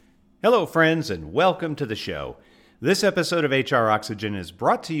Hello, friends, and welcome to the show. This episode of HR Oxygen is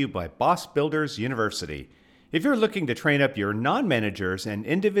brought to you by Boss Builders University. If you're looking to train up your non-managers and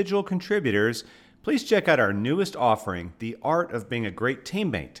individual contributors, please check out our newest offering, The Art of Being a Great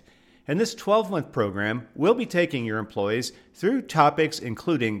Teammate. In this 12-month program, we'll be taking your employees through topics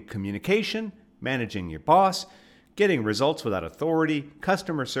including communication, managing your boss, getting results without authority,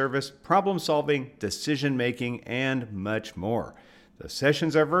 customer service, problem solving, decision making, and much more. The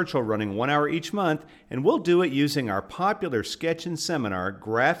sessions are virtual, running 1 hour each month, and we'll do it using our popular sketch and seminar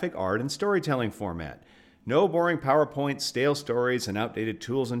graphic art and storytelling format. No boring PowerPoint, stale stories, and outdated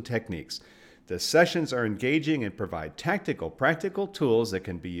tools and techniques. The sessions are engaging and provide tactical, practical tools that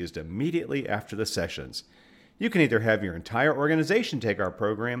can be used immediately after the sessions. You can either have your entire organization take our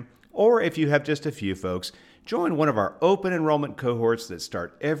program, or if you have just a few folks, join one of our open enrollment cohorts that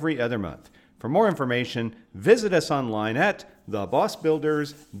start every other month. For more information, visit us online at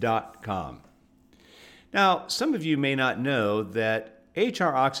thebossbuilders.com. Now, some of you may not know that HR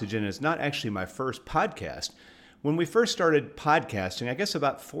Oxygen is not actually my first podcast. When we first started podcasting, I guess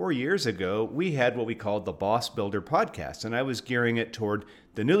about 4 years ago, we had what we called the Boss Builder Podcast, and I was gearing it toward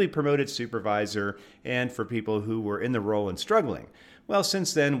the newly promoted supervisor and for people who were in the role and struggling. Well,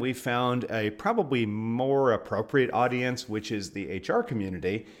 since then, we found a probably more appropriate audience, which is the HR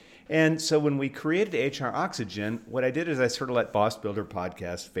community. And so when we created HR Oxygen, what I did is I sort of let Boss Builder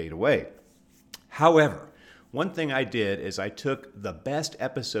Podcast fade away. However, one thing I did is I took the best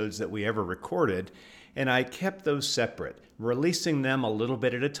episodes that we ever recorded and I kept those separate, releasing them a little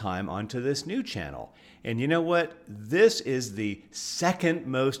bit at a time onto this new channel. And you know what? This is the second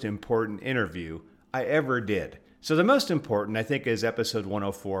most important interview I ever did. So the most important, I think, is episode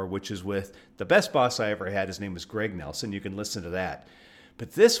 104, which is with the best boss I ever had. His name was Greg Nelson. You can listen to that.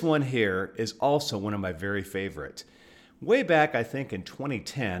 But this one here is also one of my very favorite. Way back, I think in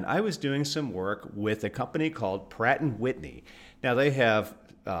 2010, I was doing some work with a company called Pratt & Whitney. Now, they have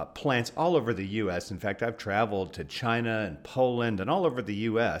plants all over the U.S. In fact, I've traveled to China and Poland and all over the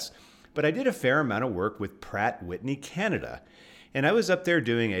U.S. But I did a fair amount of work with Pratt & Whitney Canada. And I was up there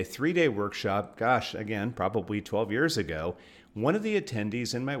doing a 3-day workshop, again, probably 12 years ago. One of the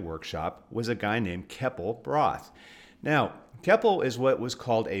attendees in my workshop was a guy named Keppel Broth. Now, Keppel is what was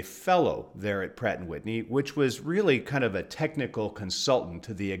called a fellow there at Pratt & Whitney, which was really kind of a technical consultant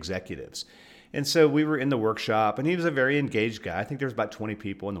to the executives. And so we were in the workshop, and he was a very engaged guy. I think there was about 20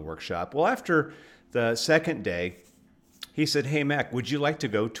 people in the workshop. Well, after the second day, he said, "Hey, Mac, would you like to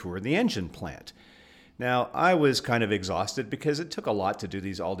go tour the engine plant?" Now, I was kind of exhausted because it took a lot to do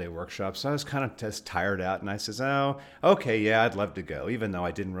these all-day workshops. So I was kind of just tired out, and I says, "Oh, okay, yeah, I'd love to go," even though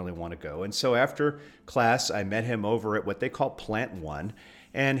I didn't really want to go. And so after class, I met him over at what they call Plant 1,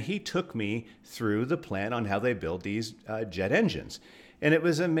 and he took me through the plant on how they build these jet engines. And it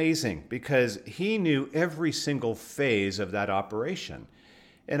was amazing because he knew every single phase of that operation.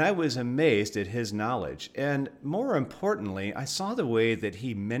 And I was amazed at his knowledge. And more importantly, I saw the way that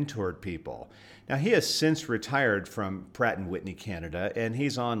he mentored people. Now, he has since retired from Pratt & Whitney Canada, and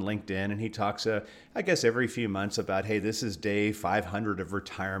he's on LinkedIn, and he talks, I guess, every few months about, hey, this is day 500 of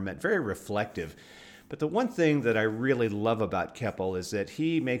retirement, very reflective. But the one thing that I really love about Keppel is that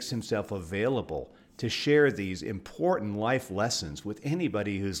he makes himself available to share these important life lessons with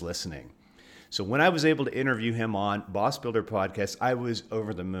anybody who's listening. So when I was able to interview him on Boss Builder Podcast, I was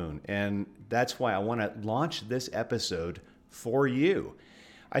over the moon. And that's why I want to launch this episode for you.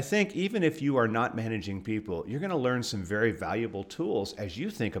 I think even if you are not managing people, you're going to learn some very valuable tools as you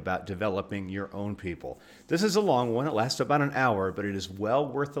think about developing your own people. This is a long one. It lasts about an hour, but it is well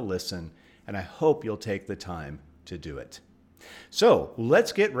worth the listen. And I hope you'll take the time to do it. So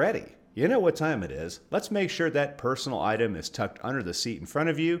let's get ready. You know what time it is. Let's make sure that personal item is tucked under the seat in front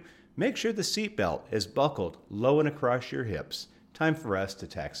of you. Make sure the seatbelt is buckled low and across your hips. Time for us to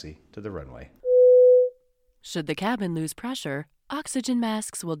taxi to the runway. Should the cabin lose pressure, oxygen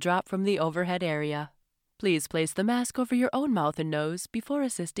masks will drop from the overhead area. Please place the mask over your own mouth and nose before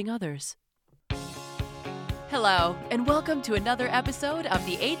assisting others. Hello, and welcome to another episode of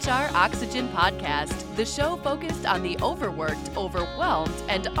the HR Oxygen Podcast, the show focused on the overworked, overwhelmed,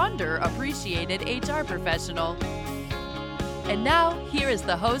 and underappreciated HR professional. And now, here is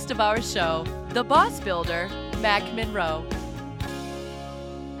the host of our show, the Boss Builder, Mac Monroe.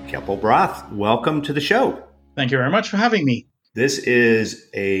 Keppel Broth, welcome to the show. Thank you very much for having me. This is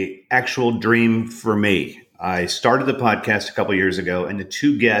an actual dream for me. I started the podcast a couple years ago, and the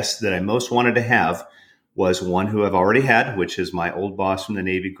two guests that I most wanted to have was one who I've already had, which is my old boss from the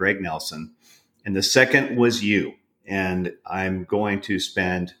Navy, Greg Nelson. And the second was you. And I'm going to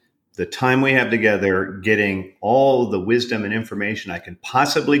spend the time we have together, getting all the wisdom and information I can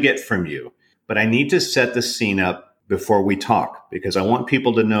possibly get from you. But I need to set the scene up before we talk, because I want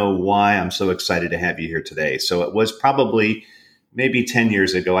people to know why I'm so excited to have you here today. So it was probably maybe 10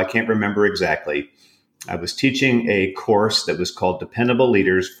 years ago. I can't remember exactly. I was teaching a course that was called Dependable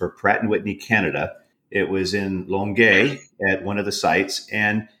Leaders for Pratt & Whitney Canada. It was in Longueuil at one of the sites.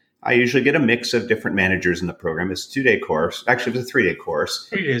 And I usually get a mix of different managers in the program. It's a 2-day course. Actually, it was a 3-day course.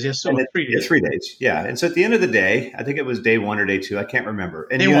 3 days, yes. So 3 days. 3 days, yeah. And so at the end of the day, I think it was day 1 or day 2. I can't remember.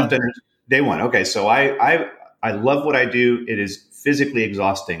 And day you 1. Have to, day 1. Okay, so I love what I do. It is physically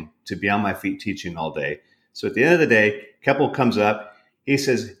exhausting to be on my feet teaching all day. So at the end of the day, Keppel comes up. He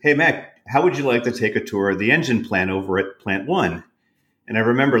says, "Hey, Mac, how would you like to take a tour of the engine plant over at Plant 1? And I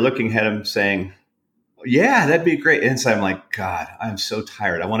remember looking at him saying, "Yeah, that'd be great." And so I'm like, God, I'm so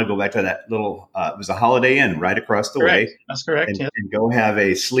tired. I want to go back to that little, it was a Holiday Inn right across the way. That's correct. And go have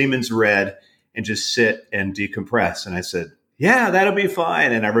a Sleeman's Red and just sit and decompress. And I said, "Yeah, that'll be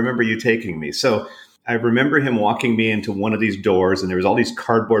fine." And I remember you taking me. So I remember him walking me into one of these doors, and there was all these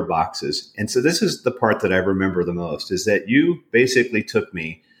cardboard boxes. And so this is the part that I remember the most, is that you basically took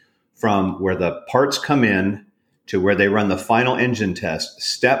me from where the parts come in to where they run the final engine test,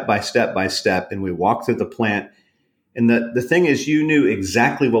 step by step by step. And we walked through the plant. And the thing is, you knew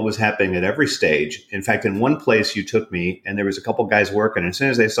exactly what was happening at every stage. In fact, in one place you took me and there was a couple guys working. And as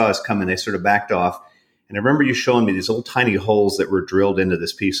soon as they saw us coming, they sort of backed off. And I remember you showing me these little tiny holes that were drilled into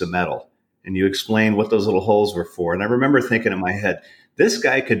this piece of metal. And you explained what those little holes were for. And I remember thinking in my head, this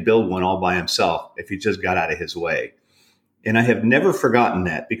guy could build one all by himself if he just got out of his way. And I have never forgotten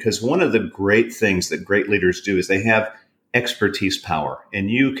that, because one of the great things that great leaders do is they have expertise power.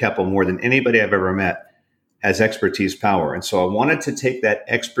 And you, Keppel, more than anybody I've ever met, has expertise power. And so I wanted to take that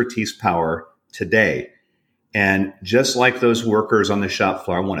expertise power today. And just like those workers on the shop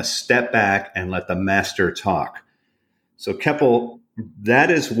floor, I want to step back and let the master talk. So Keppel, that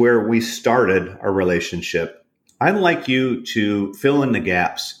is where we started our relationship. I'd like you to fill in the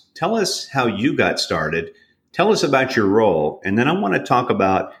gaps. Tell us how you got started. Tell us about your role. And then I want to talk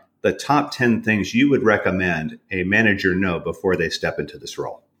about the top 10 things you would recommend a manager know before they step into this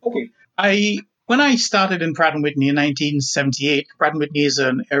role. Okay. When I started in Pratt & Whitney in 1978, Pratt & Whitney is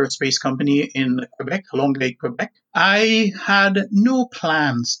an aerospace company in Quebec, Longueuil, Quebec. I had no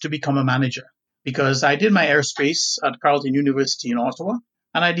plans to become a manager because I did my aerospace at Carleton University in Ottawa.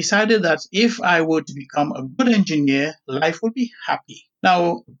 And I decided that if I were to become a good engineer, life would be happy.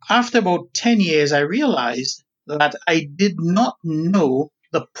 Now, after about 10 years, I realized that I did not know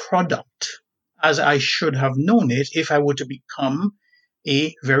the product as I should have known it if I were to become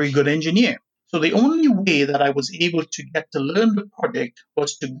a very good engineer. So the only way that I was able to get to learn the product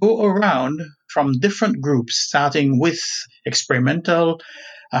was to go around from different groups, starting with experimental,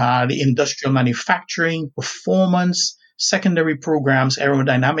 the industrial manufacturing, performance, secondary programs,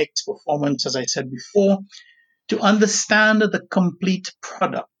 aerodynamics, performance, as I said before, to understand the complete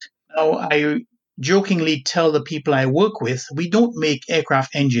product. Now, I jokingly tell the people I work with, we don't make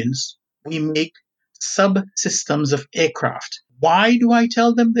aircraft engines. We make subsystems of aircraft. Why do I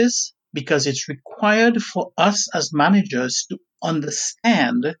tell them this? Because it's required for us as managers to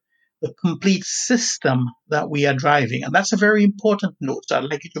understand the complete system that we are driving. And that's a very important note. So I'd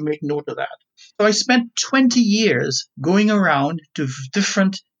like you to make note of that. So I spent 20 years going around to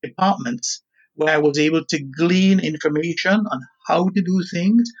different departments where I was able to glean information on how to do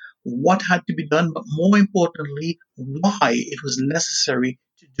things, what had to be done, but more importantly, why it was necessary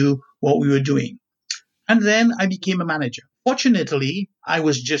to do what we were doing. And then I became a manager. Fortunately, I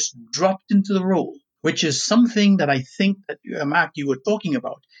was just dropped into the role, which is something that I think that, Mark, you were talking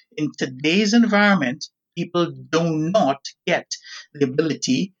about. In today's environment, people do not get the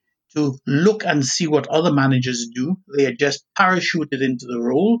ability to look and see what other managers do. They are just parachuted into the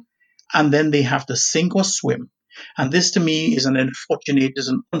role, and then they have to sink or swim. And this, to me, is an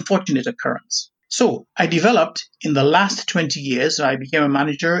unfortunate occurrence. So I developed in the last 20 years, I became a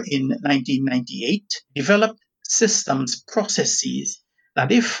manager in 1998, developed systems, processes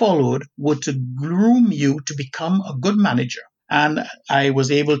that if followed were to groom you to become a good manager. And I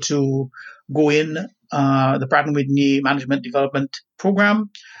was able to go in the Pratt & Whitney Management Development Program.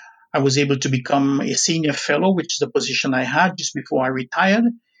 I was able to become a senior fellow, which is a position I had just before I retired.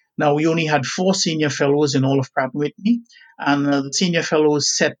 Now, we only had 4 senior fellows in all of Pratt & Whitney, and the senior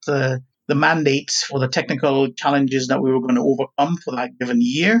fellows set the mandates for the technical challenges that we were going to overcome for that given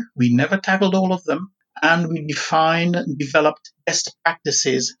year. We never tackled all of them, and we defined and developed best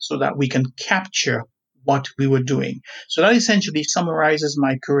practices so that we can capture what we were doing. So that essentially summarizes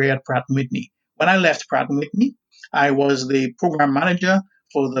my career at Pratt & Whitney. When I left Pratt & Whitney, I was the program manager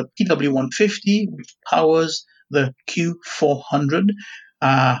for the PW150, which powers the Q400,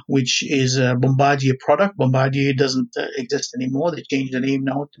 which is a Bombardier product. Bombardier doesn't exist anymore. They changed the name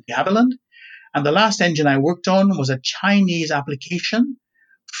now to de Havilland. And the last engine I worked on was a Chinese application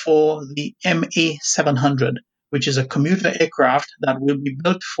for the MA700, which is a commuter aircraft that will be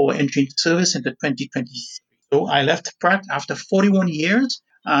built for entry into service into 2023. So I left Pratt after 41 years,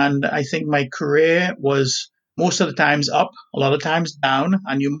 and I think my career was most of the times up, a lot of times down,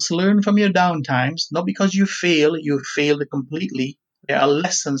 and you must learn from your down times, not because you failed completely. There are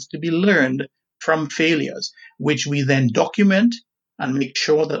lessons to be learned from failures, which we then document and make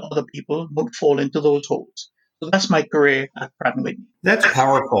sure that other people don't fall into those holes. So that's my career at Pratt & Whitney. That's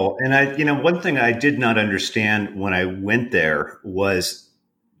powerful. And one thing I did not understand when I went there was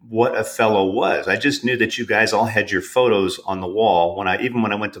what a fellow was. I just knew that you guys all had your photos on the wall. When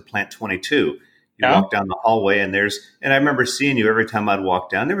I went to Plant 22, you walk down the hallway and I remember seeing you every time I'd walk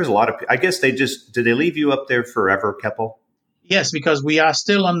down. There was a lot of, I guess did they leave you up there forever, Keppel? Yes, because we are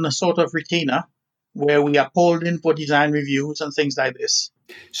still on a sort of retainer where we are pulled in for design reviews and things like this.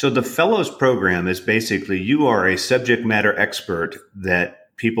 So the Fellows Program is basically you are a subject matter expert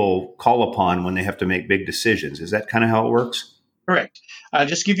that people call upon when they have to make big decisions. Is that kind of how it works? Correct. I'll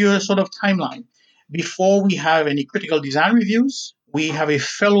just give you a sort of timeline. Before we have any critical design reviews, we have a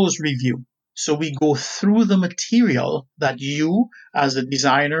Fellows review. So we go through the material that you, as the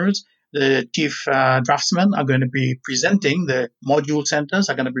designers, the chief draftsmen are going to be presenting, the module centers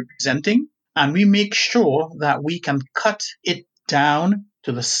are going to be presenting, and we make sure that we can cut it down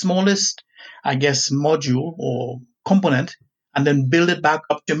to the smallest, module or component, and then build it back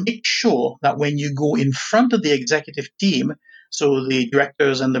up to make sure that when you go in front of the executive team, so the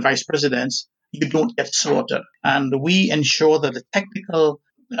directors and the vice presidents, you don't get slaughtered. And we ensure that the technical,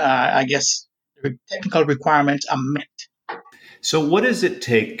 technical requirements are met. So what does it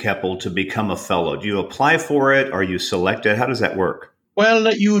take, Keppel, to become a fellow? Do you apply for it? Are you selected? How does that work?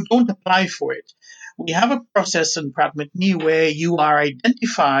 Well, you don't apply for it. We have a process in Pratt & Whitney where you are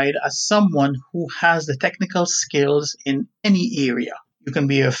identified as someone who has the technical skills in any area. You can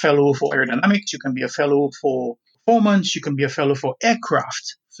be a fellow for aerodynamics, you can be a fellow for performance, you can be a fellow for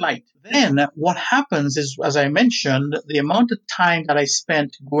aircraft flight. Then what happens is, as I mentioned, the amount of time that I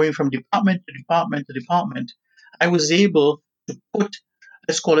spent going from department to department to department, I was able to put,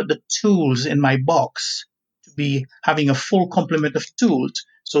 let's call it the tools in my box, to be having a full complement of tools.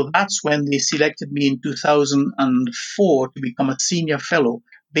 So that's when they selected me in 2004 to become a senior fellow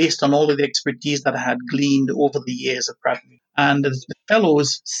based on all of the expertise that I had gleaned over the years of Pratt & Whitney. And the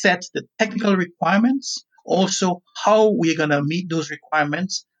fellows set the technical requirements, also how we're going to meet those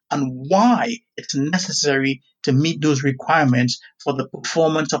requirements and why it's necessary to meet those requirements for the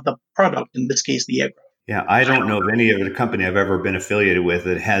performance of the product, in this case, the aircraft. Yeah, I don't know of any other company I've ever been affiliated with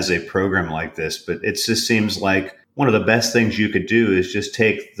that has a program like this, but it just seems like one of the best things you could do is just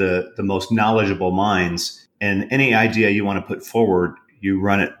take the most knowledgeable minds and any idea you want to put forward, you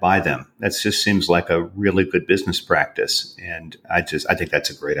run it by them. That just seems like a really good business practice. And I think that's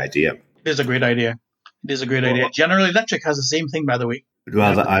a great idea. It is a great idea. Idea. General Electric has the same thing, by the way.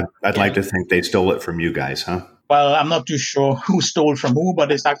 Well, I'd like to think they stole it from you guys, huh? Well, I'm not too sure who stole from who,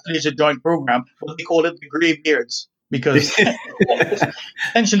 but it's a joint program. But they call it the graybeards because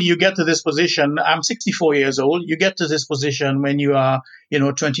essentially you get to this position. I'm 64 years old. You get to this position when you are,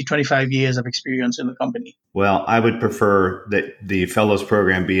 20, 25 years of experience in the company. Well, I would prefer that the fellows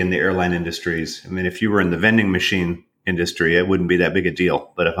program be in the airline industries. I mean, if you were in the vending machine industry, it wouldn't be that big a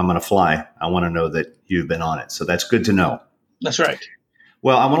deal. But if I'm going to fly, I want to know that you've been on it. So that's good to know. That's right.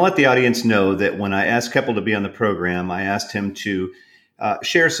 Well, I want to let the audience know that when I asked Keppel to be on the program, I asked him to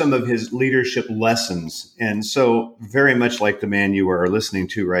share some of his leadership lessons. And so very much like the man you are listening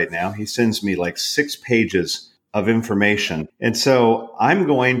to right now, he sends me like 6 pages of information. And so I'm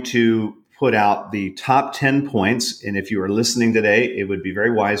going to put out the top 10 points. And if you are listening today, it would be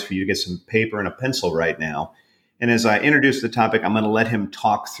very wise for you to get some paper and a pencil right now. And as I introduce the topic, I'm going to let him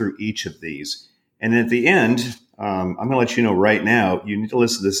talk through each of these. And at the end, I'm going to let you know right now, you need to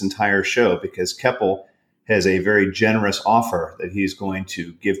listen to this entire show because Keppel has a very generous offer that he's going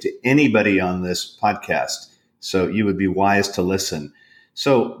to give to anybody on this podcast. So you would be wise to listen.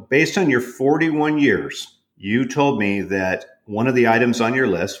 So based on your 41 years, you told me that one of the items on your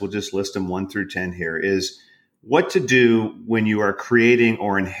list, we'll just list them 1 through 10 here, is what to do when you are creating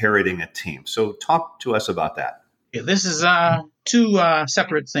or inheriting a team. So talk to us about that. Yeah, this is 2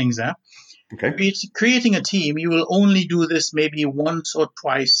 separate things there. Okay. Creating a team, you will only do this maybe once or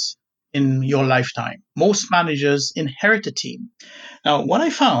twice in your lifetime. Most managers inherit a team. Now, what I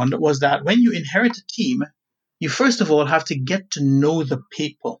found was that when you inherit a team, you first of all have to get to know the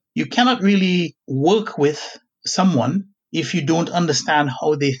people. You cannot really work with someone if you don't understand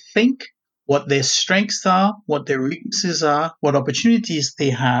how they think, what their strengths are, what their weaknesses are, what opportunities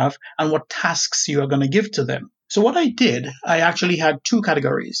they have, and what tasks you are going to give to them. So what I did, I actually had two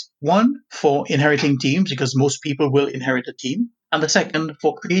categories. One for inheriting teams, because most people will inherit a team, and the second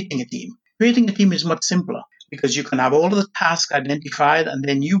for creating a team. Creating a team is much simpler because you can have all of the tasks identified and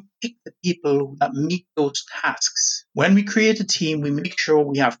then you pick the people that meet those tasks. When we create a team, we make sure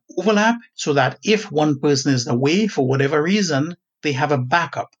we have overlap so that if one person is away for whatever reason, they have a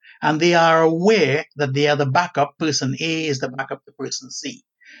backup and they are aware that they are the backup. Person A is the backup to person C.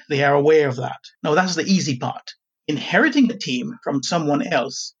 They are aware of that. Now, that's the easy part. Inheriting a team from someone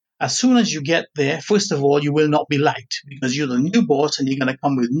else, as soon as you get there, first of all, you will not be liked because you're the new boss and you're going to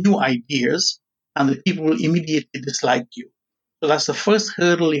come with new ideas and the people will immediately dislike you. So that's the first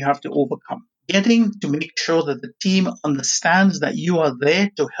hurdle you have to overcome. Getting to make sure that the team understands that you are there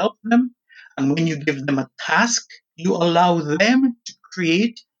to help them. And when you give them a task, you allow them to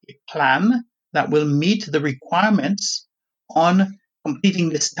create a plan that will meet the requirements on completing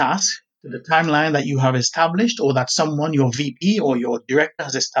this task to the timeline that you have established or that someone, your VP or your director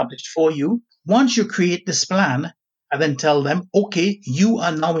has established for you. Once you create this plan, I then tell them, okay, you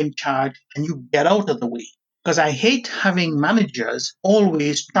are now in charge and you get out of the way. Because I hate having managers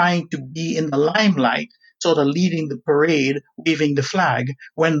always trying to be in the limelight, sort of leading the parade, waving the flag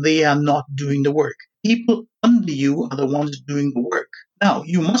when they are not doing the work. People under you are the ones doing the work. Now,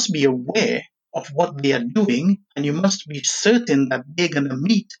 you must be aware of what they are doing, and you must be certain that they're going to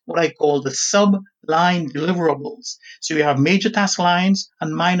meet what I call the sub-line deliverables. So you have major task lines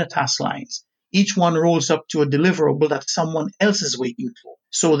and minor task lines. Each one rolls up to a deliverable that someone else is waiting for,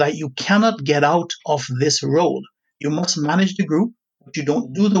 so that you cannot get out of this role. You must manage the group, but you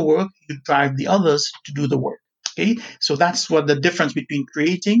don't do the work, you drive the others to do the work. Okay, so that's what the difference between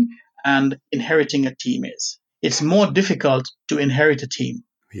creating and inheriting a team is. It's more difficult to inherit a team.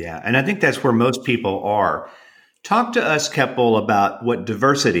 Yeah, and I think that's where most people are. Talk to us, Keppel, about what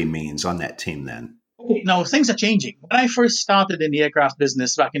diversity means on that team then. Okay, now things are changing. When I first started in the aircraft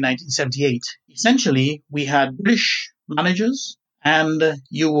business back in 1978, essentially we had British managers and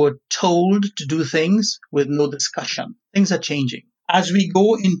you were told to do things with no discussion. Things are changing. As we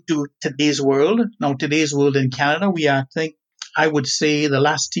go into today's world, now today's world in Canada, I would say the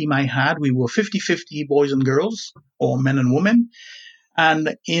last team I had, we were 50-50 boys and girls or men and women.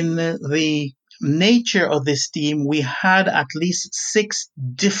 And in the nature of this team, we had at least 6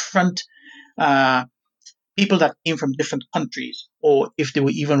 different people that came from different countries, or if they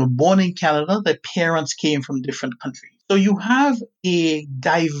were even born in Canada, their parents came from different countries. So you have a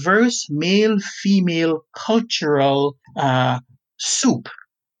diverse male-female cultural soup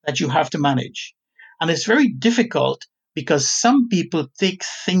that you have to manage. And it's very difficult because some people take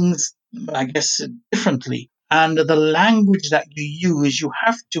things, I guess, differently. And the language that you use, you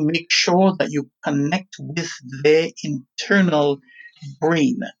have to make sure that you connect with their internal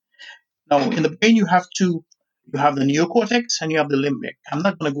brain. Now, in the brain, you have the neocortex and you have the limbic. I'm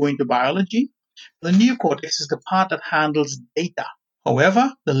not going to go into biology. The neocortex is the part that handles data.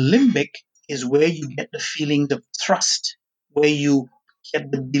 However, the limbic is where you get the feelings of trust, where you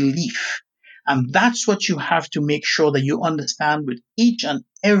get the belief. And that's what you have to make sure that you understand with each and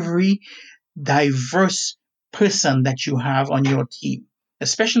every diverse person that you have on your team,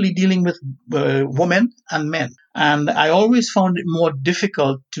 especially dealing with women and men. And I always found it more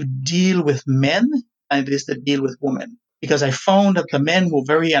difficult to deal with men than it is to deal with women, because I found that the men were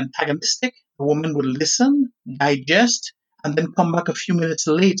very antagonistic. The women would listen, digest, and then come back a few minutes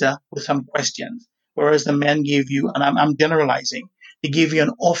later with some questions. Whereas the men gave you, and I'm generalizing, they gave you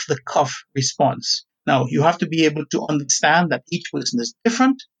an off-the-cuff response. Now, you have to be able to understand that each person is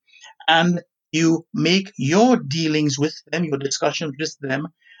different, and you make your dealings with them, your discussions with them,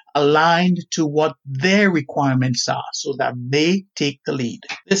 aligned to what their requirements are so that they take the lead.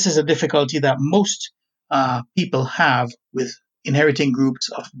 This is a difficulty that most people have with inheriting groups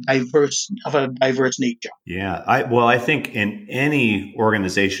of a diverse nature. Yeah, I think in any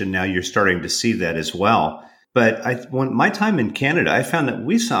organization now you're starting to see that as well. But when my time in Canada, I found that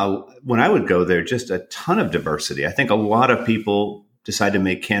we saw, when I would go there, just a ton of diversity. I think a lot of people decide to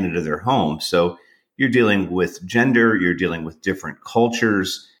make Canada their home. So you're dealing with gender, you're dealing with different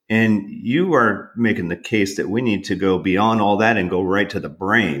cultures, and you are making the case that we need to go beyond all that and go right to the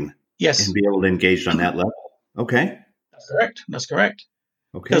brain. Yes. And be able to engage on that level. Okay. That's correct.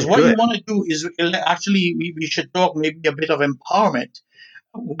 Okay. Because what you want to do is actually, we should talk maybe a bit of empowerment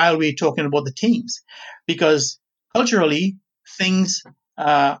while we're talking about the teams, because culturally things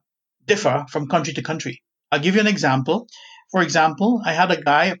differ from country to country. I'll give you an example. For example, I had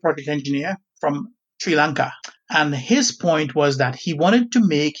a project engineer from Sri Lanka, and his point was that he wanted to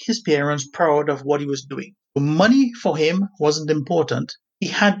make his parents proud of what he was doing. Money for him wasn't important. He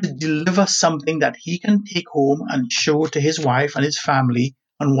had to deliver something that he can take home and show to his wife and his family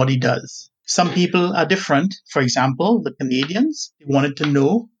on what he does. Some people are different. For example, the Canadians, they wanted to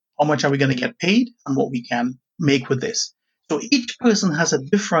know how much are we going to get paid and what we can make with this. So each person has a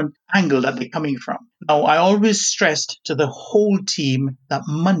different angle that they're coming from. Now, I always stressed to the whole team that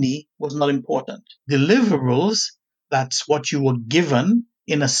money was not important. Deliverables, that's what you were given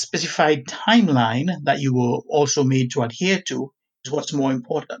in a specified timeline that you were also made to adhere to, is what's more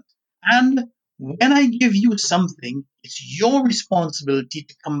important. And when I give you something, it's your responsibility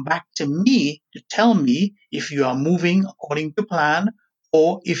to come back to me to tell me if you are moving according to plan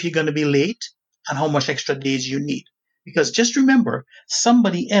or if you're going to be late and how much extra days you need. Because just remember,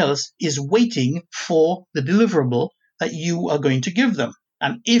 somebody else is waiting for the deliverable that you are going to give them.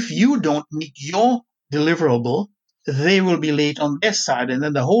 And if you don't meet your deliverable, they will be late on their side, and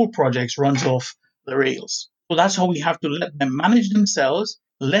then the whole project runs off the rails. So that's how we have to let them manage themselves,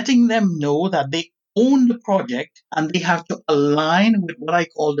 letting them know that they own the project and they have to align with what I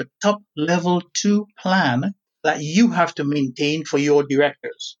call the top level 2 plan that you have to maintain for your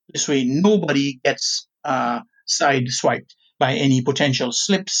directors. This way, nobody gets sideswiped by any potential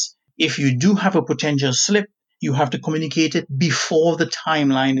slips. If you do have a potential slip, you have to communicate it before the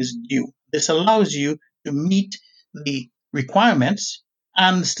timeline is due. This allows you to meet the requirements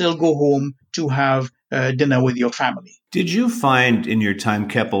and still go home to have dinner with your family. Did you find in your time,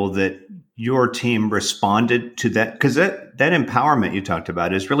 Keppel, that your team responded to that? Because that empowerment you talked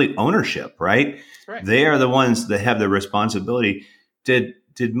about is really ownership, right? Correct. They are the ones that have the responsibility. Did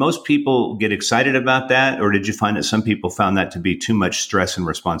most people get excited about that, or did you find that some people found that to be too much stress and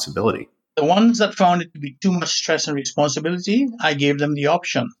responsibility? The ones that found it to be too much stress and responsibility, I gave them the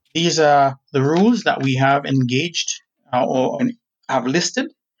option. These are the rules that we have engaged or have listed.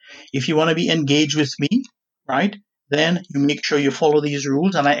 If you want to be engaged with me, right, then you make sure you follow these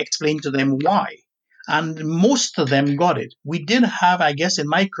rules, and I explain to them why. And most of them got it. We did have, I guess, in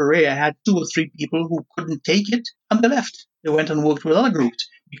my career, I had 2 or 3 people who couldn't take it and they left. They went and worked with other groups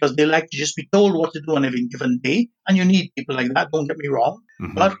because they like to just be told what to do on every given day. And you need people like that, don't get me wrong.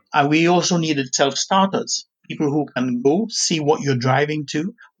 Mm-hmm. But we also needed self-starters, people who can go see what you're driving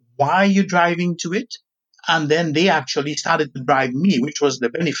to, why you're driving to it. And then they actually started to drive me, which was the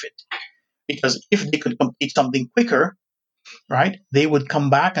benefit. Because if they could complete something quicker, right, they would come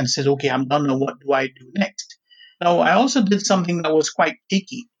back and say, okay, I'm done now, what do I do next? Now, I also did something that was quite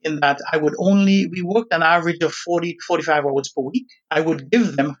cheeky in that we worked an average of 40 to 45 hours per week. I would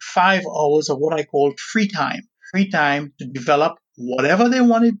give them 5 hours of what I called free time to develop whatever they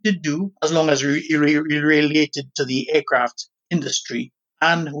wanted to do as long as it related to the aircraft industry.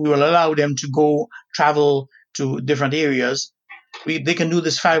 And we will allow them to go travel to different areas. They can do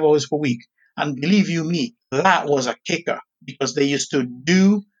this 5 hours per week. And believe you me, that was a kicker because they used to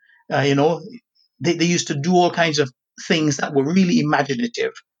do, they used to do all kinds of things that were really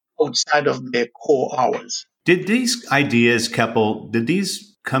imaginative outside of their core hours. Did these ideas, Keppel, did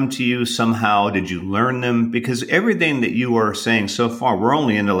these come to you somehow? Did you learn them? Because everything that you are saying so far, we're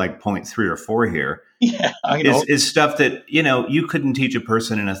only into like point 3 or 4 here. Yeah, I know. Is stuff that, you couldn't teach a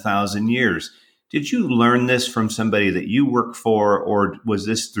person in 1,000 years. Did you learn this from somebody that you work for, or was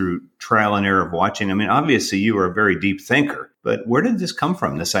this through trial and error of watching? I mean, obviously you are a very deep thinker, but where did this come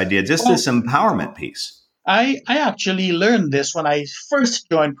from, this idea, this empowerment piece? I actually learned this when I first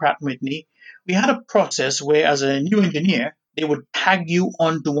joined Pratt & Whitney. We had a process where, as a new engineer, they would tag you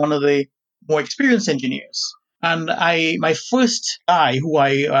onto one of the more experienced engineers. And my first guy,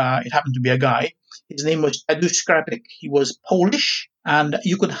 it happened to be a guy, his name was Tadeusz Skrapek. He was Polish, and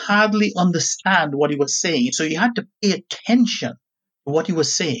you could hardly understand what he was saying. So you had to pay attention to what he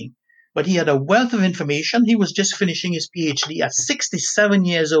was saying. But he had a wealth of information. He was just finishing his PhD at 67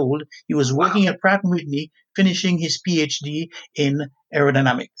 years old. He was working at Pratt & Whitney, finishing his PhD in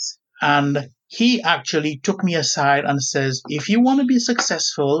aerodynamics. And he actually took me aside and says, if you want to be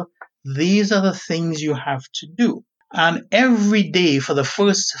successful, these are the things you have to do. And every day for the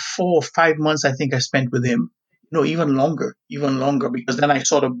first 4 or 5 months, I think I spent with him, even longer, because then I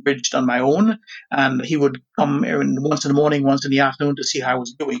sort of bridged on my own, and he would come once in the morning, once in the afternoon to see how I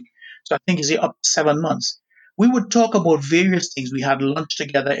was doing. So I think it's up to 7 months. We would talk about various things. We had lunch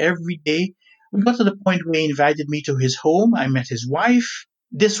together every day. We got to the point where he invited me to his home. I met his wife.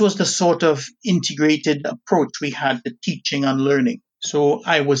 This was the sort of integrated approach we had to teaching and learning. So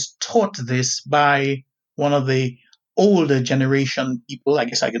I was taught this by one of the older generation people. I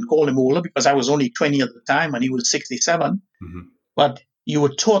guess I can call him older because I was only 20 at the time and he was 67. Mm-hmm. But you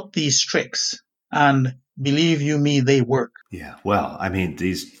were taught these tricks, and believe you me, they work. Yeah. Well, I mean,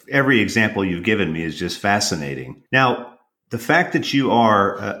 every example you've given me is just fascinating. Now, the fact that you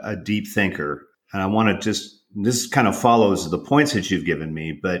are a deep thinker, and I want to this kind of follows the points that you've given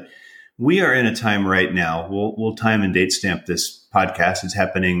me, but we are in a time right now. We'll time and date stamp this podcast. It's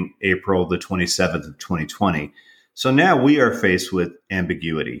happening April the 27th of 2020. So now we are faced with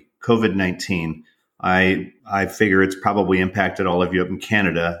ambiguity. COVID-19. I figure it's probably impacted all of you up in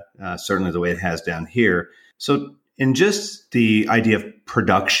Canada, certainly the way it has down here. So in just the idea of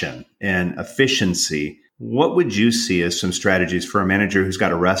production and efficiency, what would you see as some strategies for a manager who's got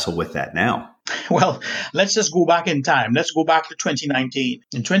to wrestle with that now? Well, let's just go back in time. Let's go back to 2019.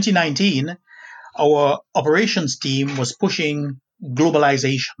 In 2019, our operations team was pushing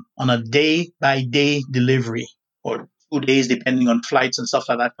globalization on a day-by-day delivery, or 2 days, depending on flights and stuff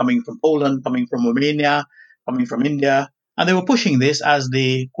like that, coming from Poland, coming from Romania, coming from India. And they were pushing this as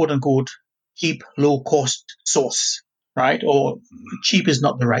the quote-unquote cheap, low-cost source, right? Or cheap is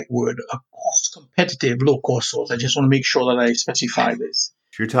not the right word. A cost-competitive, low-cost source. I just want to make sure that I specify this.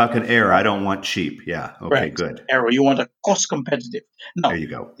 If you're talking air, I don't want cheap. Yeah. Okay, right. Good. Aero, you want a cost competitive. Now, there you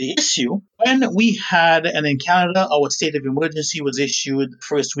go. The issue, when we had, and in Canada, our state of emergency was issued the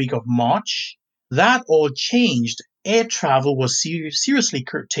first week of March, that all changed. Air travel was seriously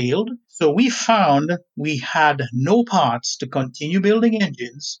curtailed. So we found we had no parts to continue building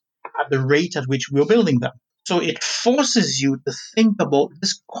engines at the rate at which we were building them. So it forces you to think about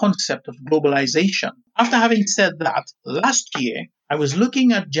this concept of globalization. After having said that, last year, I was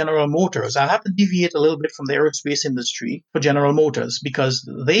looking at General Motors. I'll have to deviate a little bit from the aerospace industry for General Motors because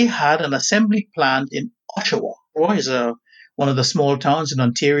they had an assembly plant in Oshawa. Oshawa is one of the small towns in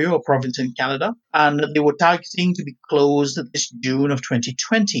Ontario, a province in Canada, and they were targeting to be closed this June of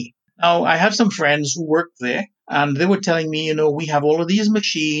 2020. Now, I have some friends who work there, and they were telling me, we have all of these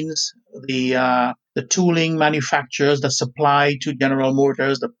machines, the tooling manufacturers that supply to General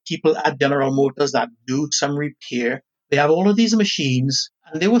Motors, the people at General Motors that do some repair. They have all of these machines,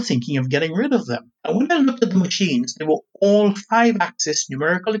 and they were thinking of getting rid of them. And when I looked at the machines, they were all 5-axis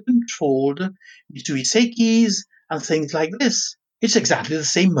numerically controlled Mitsui Seikis and things like this. It's exactly the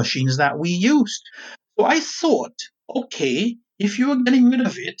same machines that we used. So I thought, okay, if you're getting rid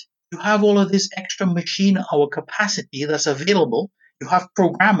of it, you have all of this extra machine hour capacity that's available. You have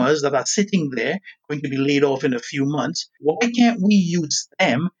programmers that are sitting there, going to be laid off in a few months. Why can't we use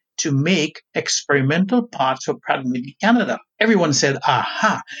them to make experimental parts for Pratt & Whitney Canada? Everyone said,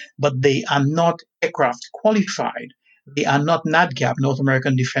 aha, but they are not aircraft qualified. They are not NADCAP, North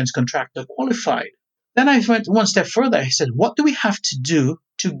American Defense Contractor qualified. Then I went one step further. I said, what do we have to do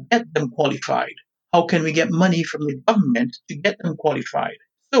to get them qualified? How can we get money from the government to get them qualified?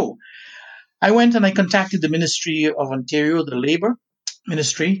 So I went and I contacted the Ministry of Ontario, the Labour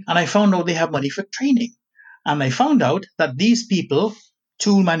Ministry, and I found out they have money for training. And I found out that these people,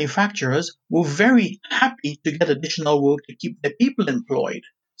 tool manufacturers, were very happy to get additional work to keep their people employed.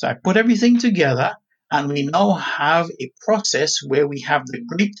 So I put everything together, and we now have a process where we have the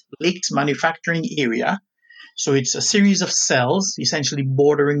Great Lakes manufacturing area. So it's a series of cells, essentially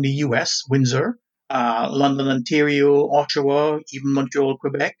bordering the US, Windsor, London, Ontario, Oshawa, even Montreal,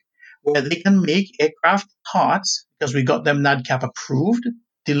 Quebec, where they can make aircraft parts because we got them NADCAP approved,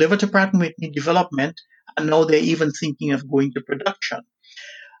 deliver to Pratt & Whitney development, and now they're even thinking of going to production.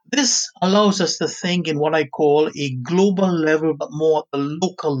 This allows us to think in what I call a global level, but more at the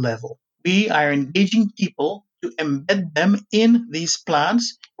local level. We are engaging people to embed them in these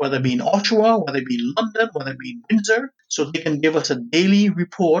plants, whether it be in Oshawa, whether it be in London, whether it be in Windsor, so they can give us a daily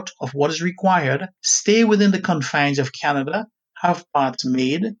report of what is required, stay within the confines of Canada, have parts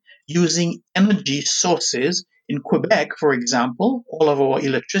made using energy sources. In Quebec, for example, all of our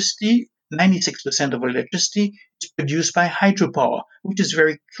electricity, 96% of our electricity is produced by hydropower, which is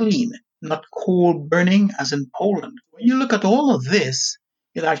very clean, not coal burning as in Poland. When you look at all of this,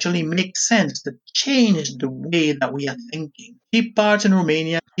 it actually makes sense to change the way that we are thinking. Cheap parts in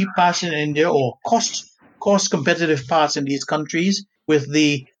Romania, cheap parts in India, or cost competitive parts in these countries with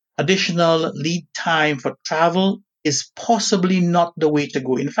the additional lead time for travel is possibly not the way to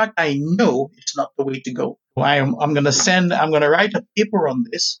go. In fact, I know it's not the way to go. I'm going to write a paper on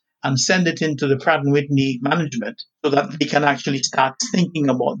this and send it into the Pratt & Whitney management so that they can actually start thinking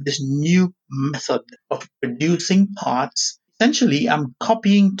about this new method of producing parts. Essentially, I'm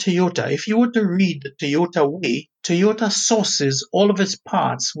copying Toyota. If you were to read the Toyota way, Toyota sources all of its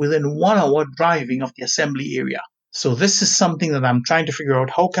parts within 1 hour driving of the assembly area. So this is something that I'm trying to figure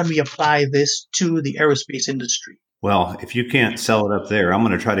out. How can we apply this to the aerospace industry? Well, if you can't sell it up there, I'm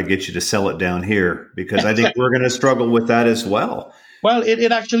going to try to get you to sell it down here because I think we're going to struggle with that as well. Well,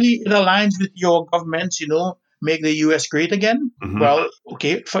 it actually it aligns with your government, make the U.S. great again. Mhm. Well,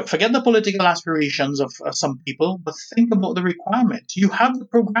 okay, forget the political aspirations of some people, but think about the requirements. You have the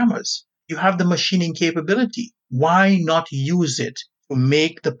programmers, you have the machining capability. Why not use it to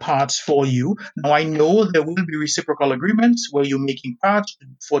make the parts for you? Now, I know there will be reciprocal agreements where you're making parts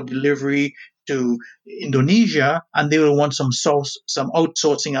for delivery to Indonesia, and they will want some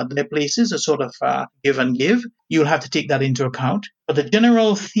outsourcing at their places, a sort of give and give. You'll have to take that into account. But the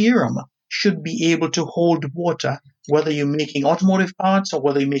general theorem should be able to hold water, whether you're making automotive parts or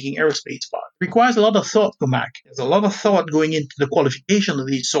whether you're making aerospace parts. It requires a lot of thought, Kumak. There's a lot of thought going into the qualification of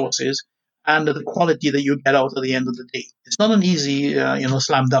these sources and the quality that you get out at the end of the day. It's not an easy,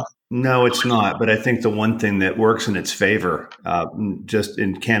 slam dunk. No, it's not. But I think the one thing that works in its favor, just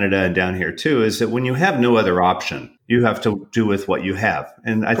in Canada and down here too, is that when you have no other option, you have to do with what you have.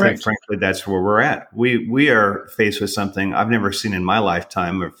 And I think, frankly, that's where we're at. We are faced with something I've never seen in my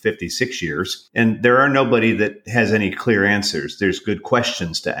lifetime of 56 years. And there are nobody that has any clear answers. There's good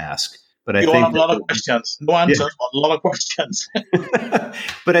questions to ask. But I think have a lot of questions. No answers, but a lot of questions.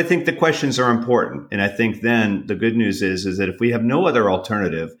 But I think the questions are important. And I think then the good news is that if we have no other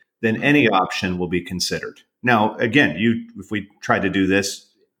alternative, then any option will be considered. Now, again, if we tried to do this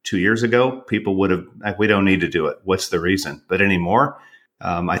 2 years ago, people would have, like, we don't need to do it. What's the reason? But anymore,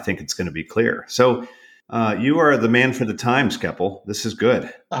 I think it's going to be clear. So you are the man for the times, Keppel. This is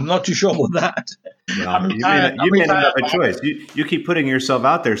good. I'm not too sure about that. Well, you may not have a choice. You keep putting yourself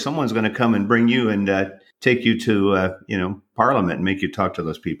out there. Someone's going to come and bring you and take you to Parliament and make you talk to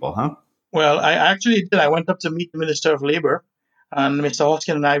those people, huh? Well, I actually did. I went up to meet the Minister of Labor, and Mr.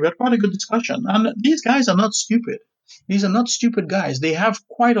 Hoskin and I had quite a good discussion. And these guys are not stupid. These are not stupid guys. They have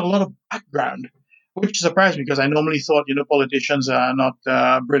quite a lot of background, which surprised me because I normally thought, politicians are not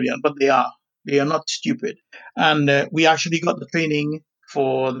brilliant, but they are. They are not stupid. And we actually got the training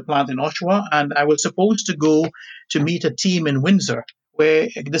for the plant in Oshawa, and I was supposed to go to meet a team in Windsor where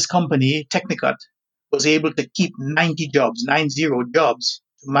this company, Technicut, was able to keep 90 jobs to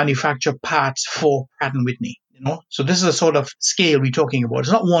manufacture parts for Pratt & Whitney. So this is the sort of scale we're talking about.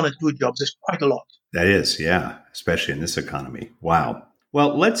 It's not 1 or 2 jobs. It's quite a lot. That is, yeah, especially in this economy. Wow.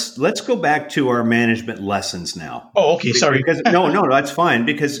 Well, let's go back to our management lessons now. Oh, okay. Sorry. Because, no, that's fine.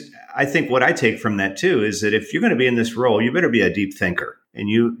 Because I think what I take from that too is that if you're going to be in this role, you better be a deep thinker, and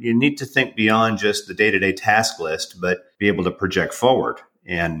you need to think beyond just the day-to-day task list, but be able to project forward.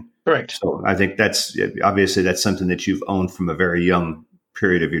 And correct. So I think that's something that you've owned from a very young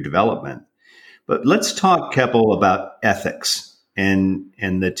period of your development. But let's talk, Keppel, about ethics and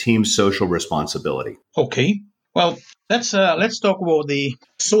the team's social responsibility. Okay. Well, let's talk about the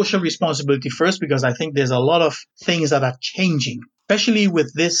social responsibility first, because I think there's a lot of things that are changing, especially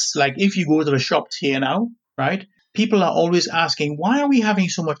with this. Like if you go to the shops here now, right? People are always asking, why are we having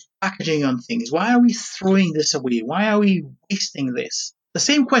so much packaging on things? Why are we throwing this away? Why are we wasting this? The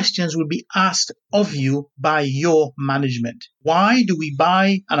same questions will be asked of you by your management. Why do we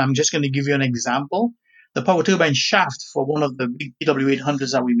buy, and I'm just going to give you an example, the power turbine shaft for one of the big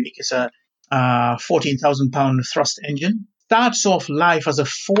PW800s that we make is a 14,000-pound thrust engine. Starts off life as a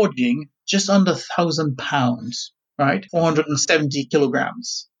forging just under 1,000 pounds, right? 470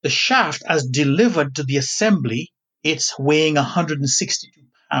 kilograms. The shaft, as delivered to the assembly, it's weighing 162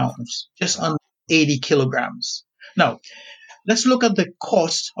 pounds, just under 80 kilograms. Now, let's look at the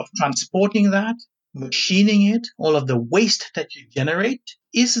cost of transporting that, machining it, all of the waste that you generate.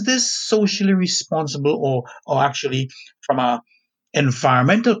 Is this socially responsible, or actually from a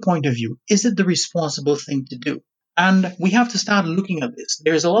environmental point of view, is it the responsible thing to do? And we have to start looking at this.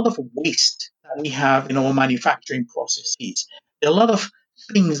 There's a lot of waste that we have in our manufacturing processes. There are a lot of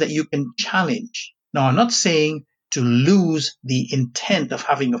things that you can challenge. Now, I'm not saying to lose the intent of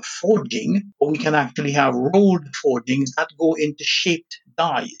having a forging, but we can actually have rolled forgings that go into shaped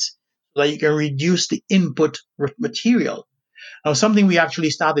dies so that you can reduce the input material. Now, something we actually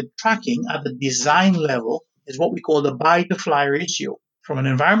started tracking at the design level is what we call the buy-to-fly ratio. From an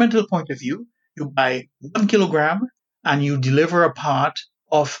environmental point of view, you buy 1 kilogram and you deliver a part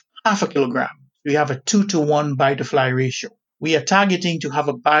of half a kilogram. We have a 2-to-1 buy-to-fly ratio. We are targeting to have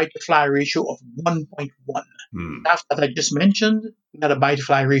a buy-to-fly ratio of 1.1. After that I just mentioned, we had a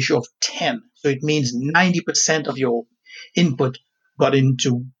buy-to-fly ratio of 10. So it means 90% of your input got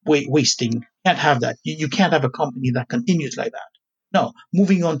into wasting. You can't have that. You can't have a company that continues like that. Now,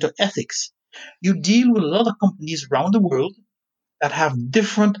 moving on to ethics. You deal with a lot of companies around the world that have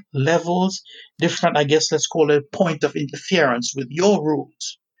different levels, different, I guess, let's call it point of interference with your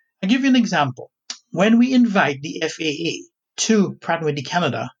rules. I'll give you an example. when we invite the FAA to Pratt & Whitney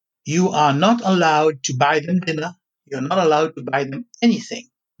Canada, you are not allowed to buy them dinner. You're not allowed to buy them anything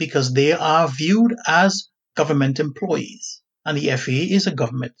because they are viewed as government employees. And the FAA is a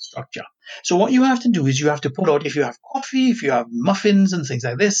government structure. So what you have to do is you have to put out, if you have coffee, if you have muffins and things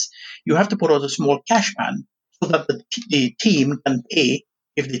like this, you have to put out a small cash pan so that the team can pay.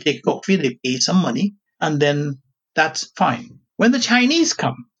 If they take coffee, they pay some money, and then that's fine. When the Chinese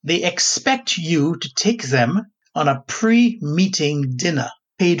come, they expect you to take them on a pre-meeting dinner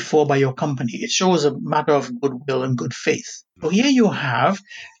paid for by your company. It shows a matter of goodwill and good faith. So here you have,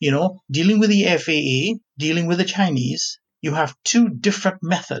 dealing with the FAA, dealing with the Chinese, you have two different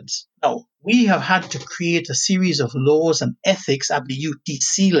methods. Now, we have had to create a series of laws and ethics at the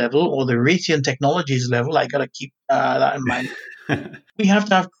UTC level or the Raytheon Technologies level. I got to keep that in mind.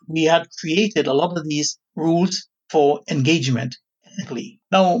 We had created a lot of these rules for engagement ethically.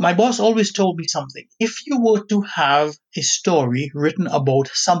 Now, my boss always told me something. If you were to have a story written about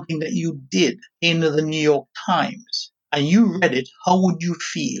something that you did in the New York Times and you read it, how would you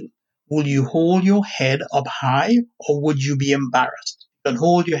feel? Will you hold your head up high or would you be embarrassed? If you can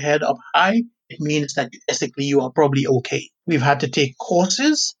hold your head up high, it means that ethically you are probably okay. We've had to take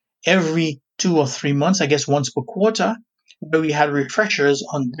courses every 2 or 3 months, I guess once per quarter, where we had refreshers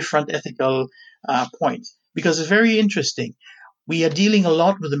on different ethical points. Because it's very interesting. We are dealing a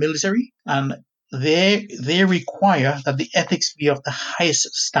lot with the military, and they require that the ethics be of the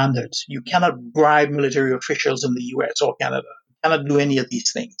highest standards. You cannot bribe military officials in the US or Canada. You cannot do any of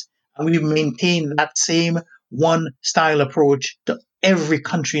these things. And we maintain that same one style approach to every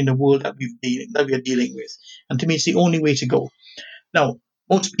country in the world that we are dealing with. And to me, it's the only way to go. Now,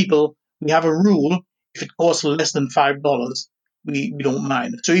 most people, we have a rule. If it costs less than $5, we don't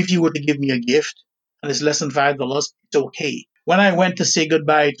mind. So if you were to give me a gift and it's less than $5, it's okay. When I went to say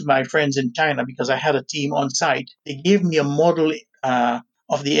goodbye to my friends in China, because I had a team on site, they gave me a model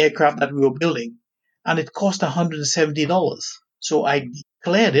of the aircraft that we were building, and it cost $170. So I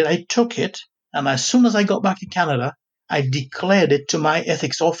declared it, I took it, and as soon as I got back to Canada, I declared it to my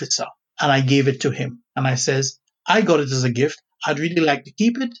ethics officer, and I gave it to him. And I says, I got it as a gift. I'd really like to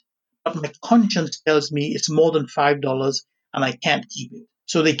keep it, but my conscience tells me it's more than $5 and I can't keep it.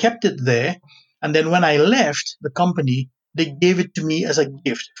 So they kept it there. And then when I left the company, they gave it to me as a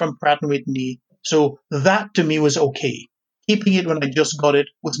gift from Pratt & Whitney. So that to me was okay. Keeping it when I just got it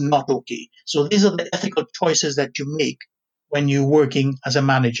was not okay. So these are the ethical choices that you make when you're working as a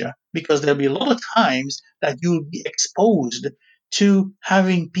manager, because there'll be a lot of times that you'll be exposed to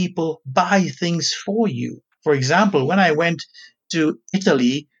having people buy things for you. For example, when I went to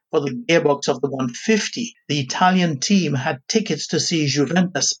Italy for the gearbox of the 150, the Italian team had tickets to see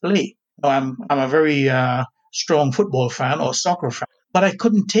Juventus play. Now, I'm a very strong football fan or soccer fan, but I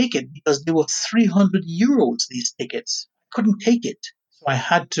couldn't take it because they were 300 euros, these tickets. I couldn't take it. So I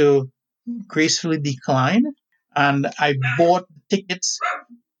had to gracefully decline, and I bought tickets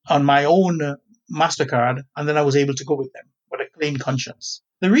on my own MasterCard, and then I was able to go with them with a clean conscience.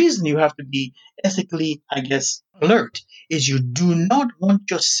 The reason you have to be ethically, I guess, alert is you do not want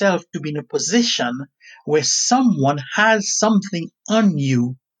yourself to be in a position where someone has something on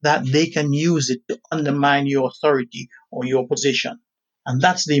you that they can use it to undermine your authority or your position. And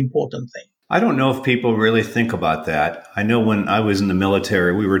that's the important thing. I don't know if people really think about that. I know when I was in the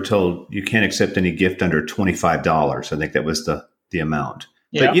military, we were told you can't accept any gift under $25. I think that was the amount.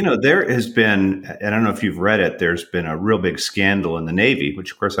 Yeah. But, there has been, I don't know if you've read it, there's been a real big scandal in the Navy,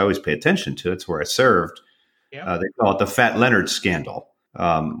 which, of course, I always pay attention to. It's where I served. Yeah. They call it the Fat Leonard scandal,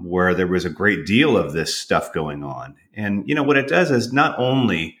 where there was a great deal of this stuff going on. And, what it does is not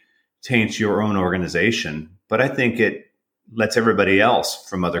only taints your own organization, but I think it lets everybody else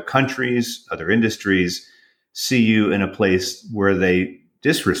from other countries, other industries, see you in a place where they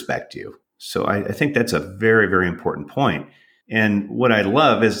disrespect you. So I think that's a very, very important point. And what I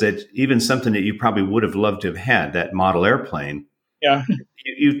love is that even something that you probably would have loved to have had, that model airplane, yeah,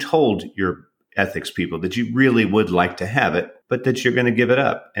 you told your ethics people that you really would like to have it, but that you're going to give it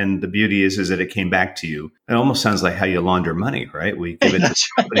up. And the beauty is that it came back to you. It almost sounds like how you launder money, right? We give it to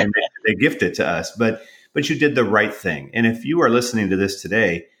somebody and they gift it to us, but you did the right thing. And if you are listening to this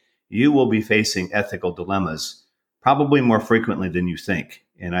today, you will be facing ethical dilemmas probably more frequently than you think.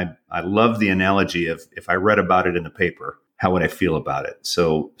 And I love the analogy of if I read about it in the paper, how would I feel about it?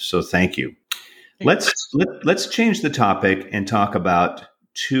 So thank you. Let's change the topic and talk about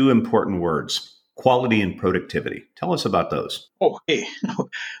two important words: quality and productivity. Tell us about those. Okay,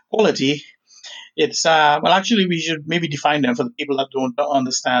 quality. It's actually we should maybe define them for the people that don't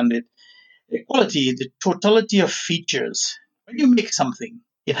understand it. Quality, the totality of features. When you make something,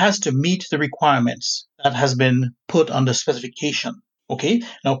 it has to meet the requirements that has been put on the specification. Okay.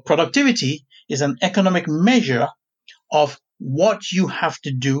 Now, productivity is an economic measure of what you have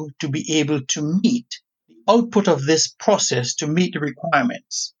to do to be able to meet the output of this process to meet the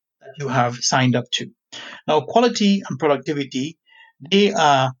requirements that you have signed up to. Now, quality and productivity, they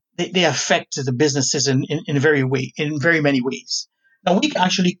affect the businesses in very many ways. Now, we can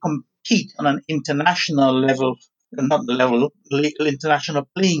actually compete on an international level, international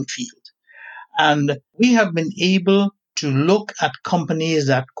playing field. And we have been able to look at companies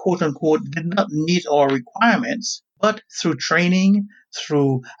that, quote unquote, did not meet our requirements, but through training,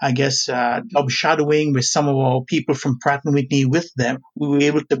 through, job shadowing with some of our people from Pratt & Whitney with them, we were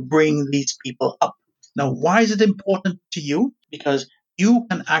able to bring these people up. Now, why is it important to you? Because you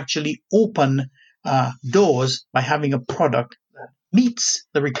can actually open doors by having a product that meets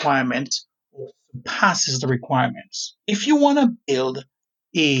the requirements or passes the requirements. If you want to build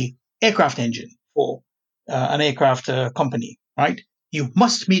a aircraft engine for an aircraft company, right? You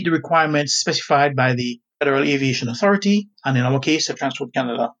must meet the requirements specified by the Federal Aviation Authority, and in our case, the Transport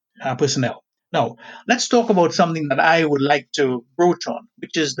Canada personnel. Now, let's talk about something that I would like to broach on,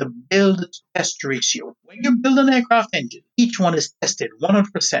 which is the build-to-test ratio. When you build an aircraft engine, each one is tested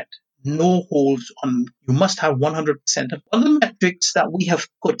 100%. No holds on. You must have 100%. And one of the metrics that we have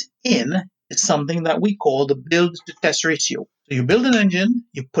put in is something that we call the build-to-test ratio. So you build an engine,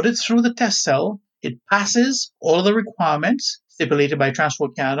 you put it through the test cell, it passes all the requirements stipulated by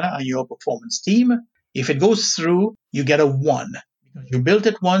Transport Canada and your performance team. If it goes through, you get a 1. Because you built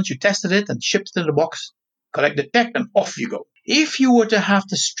it once, you tested it and shipped it in the box, collect the tech, and off you go. If you were to have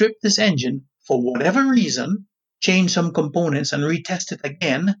to strip this engine for whatever reason, change some components and retest it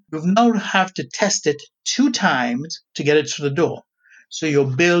again, you now have to test it 2 times to get it through the door. So your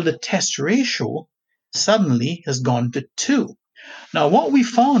build-to-test ratio suddenly has gone to 2. Now, what we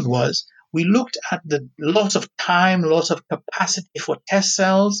found was we looked at the loss of time, loss of capacity for test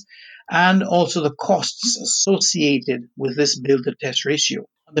cells, and also the costs associated with this build-to-test ratio.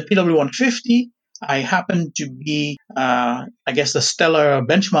 The PW150, I happen to be, the stellar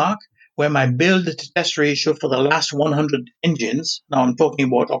benchmark, where my build-to-test ratio for the last 100 engines, now I'm talking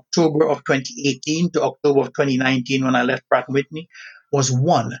about October of 2018 to October of 2019 when I left Pratt & Whitney, was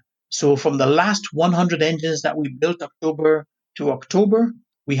 1. So from the last 100 engines that we built October to October,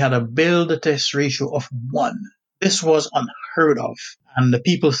 we had a build-to-test ratio of 1. This was unheard of. And the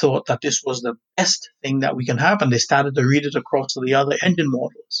people thought that this was the best thing that we can have, and they started to read it across to the other engine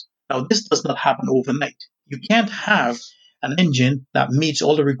models. Now, this does not happen overnight. You can't have an engine that meets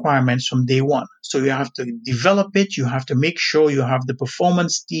all the requirements from day one. So you have to develop it. You have to make sure you have the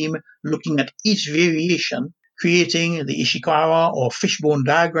performance team looking at each variation, creating the Ishikawa or fishbone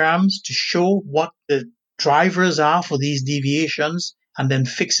diagrams to show what the drivers are for these deviations, and then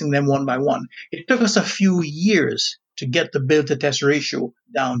fixing them one by one. It took us a few years to get the build-to-test ratio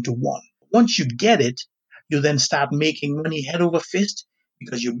down to 1. Once you get it, you then start making money head over fist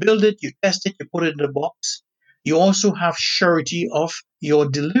because you build it, you test it, you put it in the box. You also have surety of your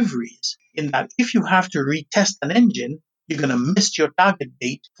deliveries in that if you have to retest an engine, you're going to miss your target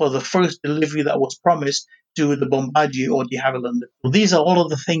date for the first delivery that was promised to the Bombardier or de Havilland. So these are all of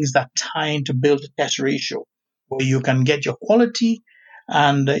the things that tie into build-to-test ratio, where you can get your quality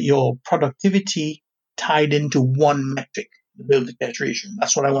and your productivity tied into one metric, the build-to-test ratio.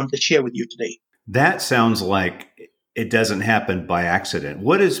 That's what I want to share with you today. That sounds like it doesn't happen by accident.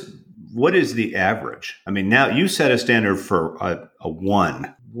 What is the average? I mean, now you set a standard for a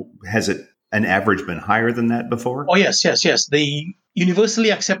 1. Has it an average been higher than that before? Oh, yes. The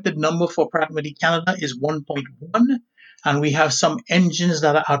universally accepted number for Pratt & Whitney Canada is 1.1, and we have some engines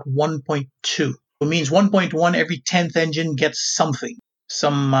that are at 1.2. It means 1.1, every 10th engine gets something.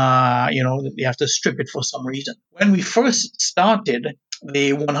 They have to strip it for some reason. When we first started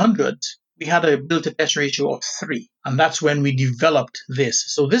the 100, we had a build-to-test ratio of 3, and that's when we developed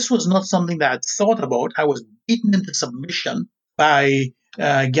this. So this was not something that I thought about. I was beaten into submission by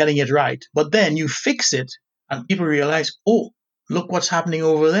getting it right. But then you fix it, and people realize, oh, look what's happening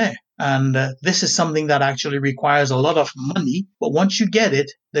over there. And this is something that actually requires a lot of money. But once you get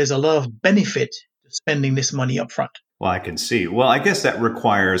it, there's a lot of benefit to spending this money up front. Well, I can see. Well, I guess that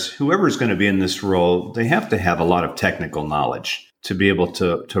requires whoever's going to be in this role, they have to have a lot of technical knowledge to be able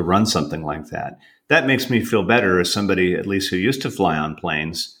to run something like that. That makes me feel better as somebody, at least who used to fly on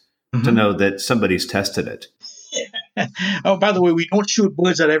planes, to know that somebody's tested it. Oh, by the way, we don't shoot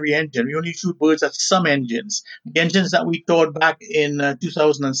birds at every engine. We only shoot birds at some engines. The engines that we towed back in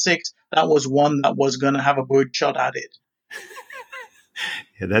 2006, that was one that was going to have a bird shot at it.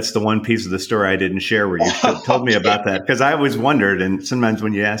 Yeah, that's the one piece of the story I didn't share where you told me about that, because I always wondered, and sometimes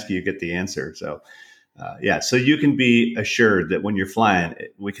when you ask, you get the answer. So, so you can be assured that when you're flying,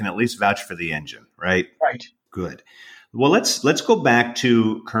 we can at least vouch for the engine, right? Right. Good. Well, let's go back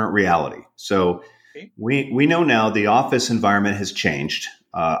to current reality. So we know now the office environment has changed.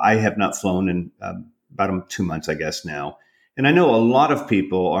 I have not flown in about 2 months, I guess now. And I know a lot of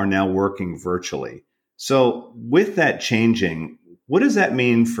people are now working virtually. So with that changing, what does that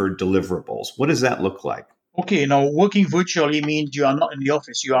mean for deliverables? What does that look like? Okay, now working virtually means you are not in the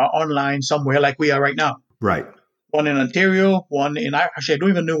office. You are online somewhere like we are right now. Right. One in Ontario, one in, actually, I don't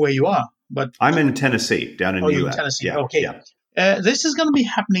even know where you are. But I'm in Tennessee, down in the you're U.S. in Tennessee. Yeah, okay. Yeah. This is going to be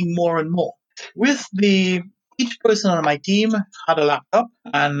happening more and more. Each person on my team had a laptop,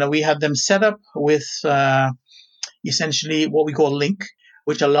 and we had them set up with essentially what we call Link,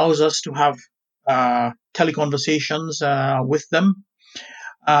 which allows us to have teleconversations with them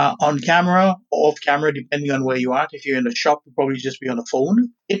on camera or off camera, depending on where you are. If you're in the shop, you'll probably just be on the phone.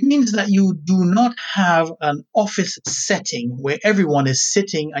 It means that you do not have an office setting where everyone is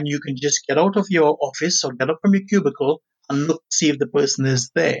sitting and you can just get out of your office or get up from your cubicle and look to see if the person is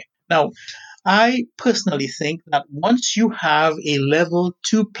there. Now, I personally think that once you have a level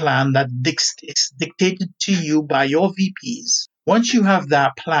 2 plan that is dictated to you by your VPs, once you have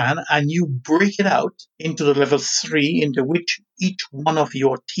that plan and you break it out into the level 3 into which each one of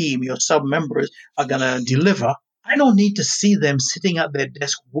your team, your sub members are going to deliver, I don't need to see them sitting at their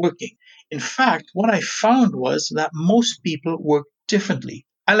desk working. In fact, what I found was that most people work differently.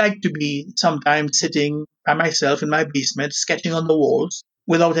 I like to be sometimes sitting by myself in my basement, sketching on the walls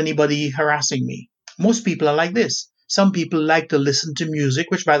without anybody harassing me. Most people are like this. Some people like to listen to music,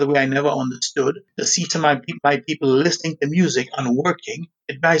 which, by the way, I never understood. To see some of my people listening to music and working,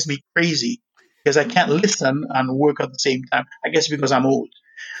 it drives me crazy because I can't listen and work at the same time. I guess because I'm old.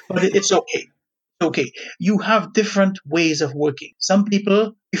 But it's okay. Okay. You have different ways of working. Some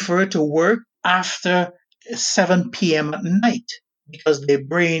people prefer to work after 7 p.m. at night because their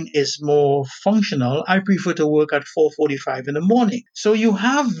brain is more functional. I prefer to work at 4:45 in the morning. So you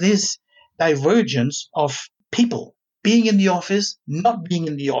have this divergence of people being in the office, not being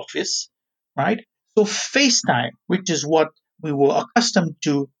in the office, right? So FaceTime, which is what we were accustomed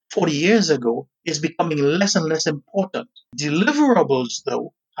to 40 years ago, is becoming less and less important. Deliverables,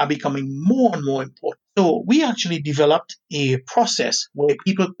 though, are becoming more and more important. So we actually developed a process where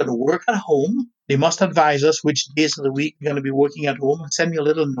people can work at home. They must advise us which days of the week you're going to be working at home and send me a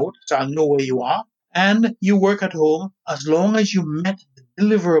little note so I'll know where you are. And you work at home as long as you met the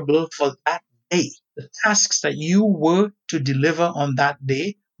deliverable for that day. The tasks that you were to deliver on that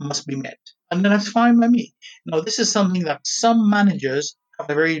day must be met. And then that's fine by me. Now, this is something that some managers have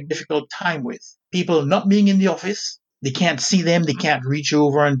a very difficult time with. People not being in the office, they can't see them, they can't reach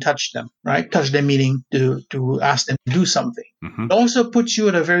over and touch them, right? Touch them meaning to ask them to do something. Mm-hmm. It also puts you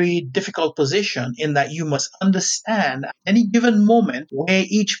in a very difficult position in that you must understand at any given moment where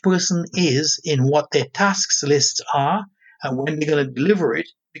each person is in what their tasks lists are and when they're going to deliver it,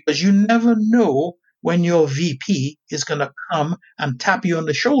 because you never know when your VP is going to come and tap you on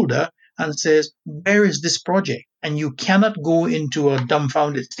the shoulder and says, where is this project? And you cannot go into a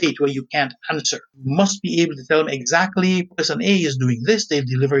dumbfounded state where you can't answer. You must be able to tell them exactly person A is doing this, they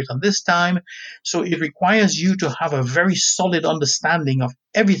deliver it on this time. So it requires you to have a very solid understanding of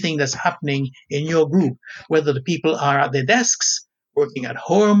everything that's happening in your group, whether the people are at their desks, working at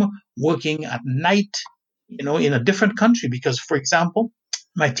home, working at night, in a different country. Because, for example,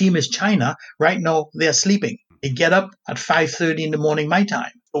 my team is China. Right now, they're sleeping. They get up at 5:30 in the morning, my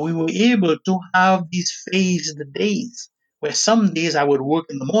time. So we were able to have these phased days where some days I would work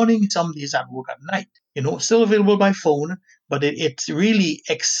in the morning, some days I'd work at night. Still available by phone, but it really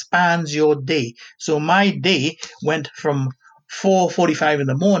expands your day. So my day went from 4:45 in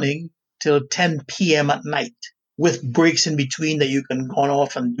the morning till 10 p.m. at night with breaks in between that you can go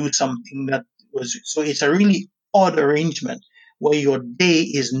off and do something that was. So it's a really odd arrangement where your day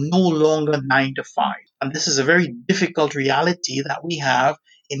is no longer 9 to 5. And this is a very difficult reality that we have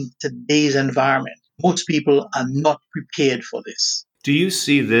in today's environment. Most people are not prepared for this. Do you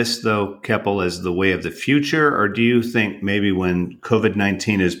see this, though, Keppel, as the way of the future? Or do you think maybe when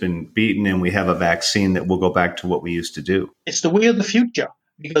COVID-19 has been beaten and we have a vaccine that we'll go back to what we used to do? It's the way of the future.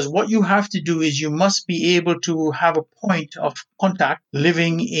 Because what you have to do is you must be able to have a point of contact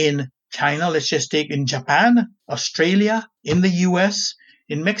living in China, let's just take in Japan, Australia, in the US,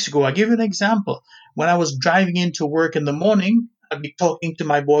 in Mexico. I'll give you an example. When I was driving into work in the morning, I'd be talking to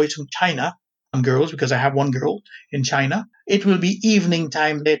my boys from China and girls, because I have one girl in China. It will be evening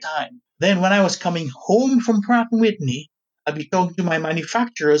time, their time. Then when I was coming home from Pratt & Whitney, I'll be talking to my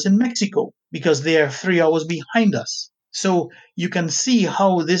manufacturers in Mexico because they are 3 hours behind us. So you can see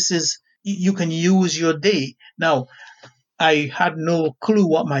how this is, you can use your day. Now, I had no clue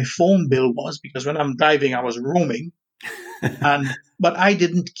what my phone bill was because when I'm driving, I was roaming, but I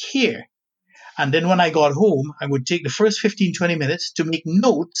didn't care. And then when I got home, I would take the first 15, 20 minutes to make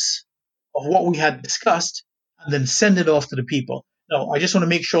notes of what we had discussed and then send it off to the people. Now, I just want to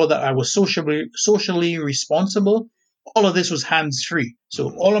make sure that I was socially responsible. All of this was hands-free.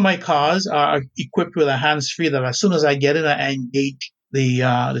 So all of my cars are equipped with a hands-free that as soon as I get in, I engage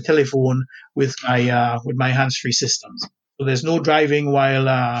the telephone with my hands-free systems. So there's no driving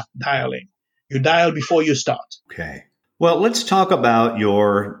while dialing. You dial before you start. Okay. Well, let's talk about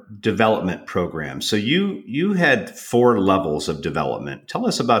your development program. So you had 4 levels of development. Tell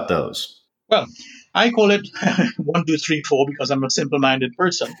us about those. Well, I call it 1, 2, 3, 4 because I'm a simple-minded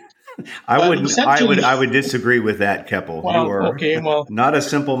person. I would disagree with that, Keppel. Well, you are not a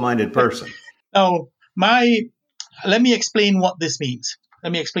simple-minded person. Now, let me explain what this means.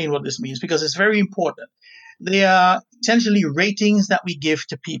 Because it's very important. They are essentially ratings that we give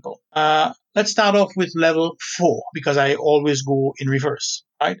to people. Let's start off with level 4 because I always go in reverse.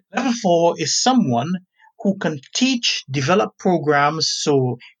 Right? Level 4 is someone who can develop programs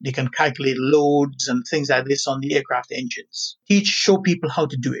so they can calculate loads and things like this on the aircraft engines. Show people how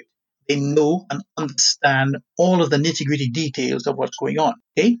to do it. They know and understand all of the nitty-gritty details of what's going on.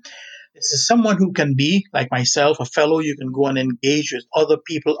 Okay? This is someone who can be, like myself, a fellow. You can go and engage with other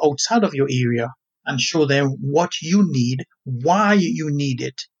people outside of your area and show them what you need, why you need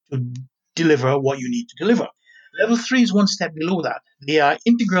it to deliver what you need to deliver. Level 3 is one step below that. They are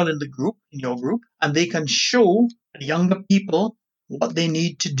integral in your group, and they can show younger people what they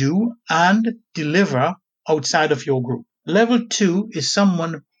need to do and deliver outside of your group. Level 2 is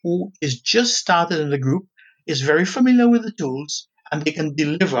someone who is just started in the group, is very familiar with the tools, and they can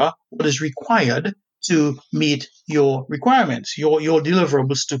deliver what is required to meet your requirements, your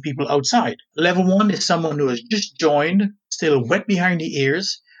deliverables to people outside. Level 1 is someone who has just joined, still wet behind the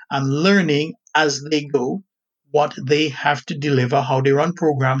ears, and learning as they go what they have to deliver, how they run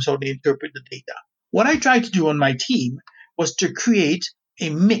programs, how they interpret the data. What I tried to do on my team was to create a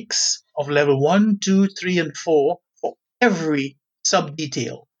mix of level 1, 2, 3, and 4 for every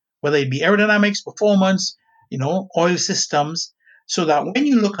sub-detail, whether it be aerodynamics, performance, oil systems, so that when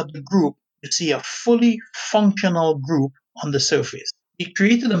you look at the group, you see a fully functional group on the surface. We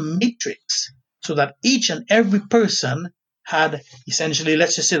created a matrix so that each and every person had essentially,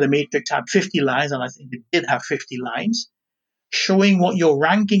 let's just say the matrix had 50 lines, and I think it did have 50 lines, showing what your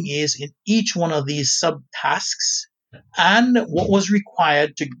ranking is in each one of these subtasks and what was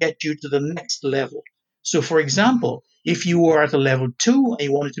required to get you to the next level. So, for example, if you were at a level 2 and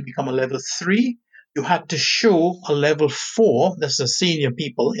you wanted to become a level 3, you had to show a level 4, that's the senior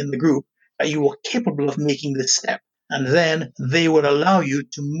people in the group, that you were capable of making this step. And then they would allow you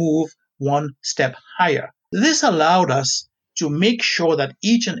to move one step higher. This allowed us to make sure that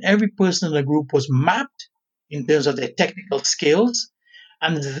each and every person in the group was mapped in terms of their technical skills.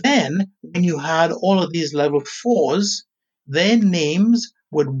 And then when you had all of these level 4s, their names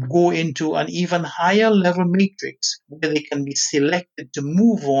would go into an even higher level matrix where they can be selected to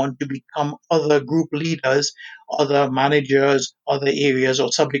move on to become other group leaders, other managers, other areas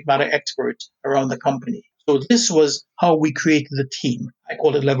or subject matter experts around the company. So this was how we created the team. I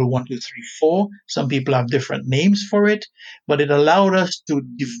call it level 1, 2, 3, 4. Some people have different names for it, but it allowed us to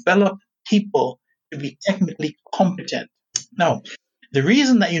develop people to be technically competent. Now, the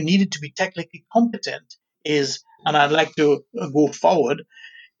reason that you needed to be technically competent is, and I'd like to go forward,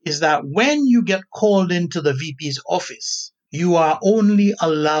 is that when you get called into the VP's office, you are only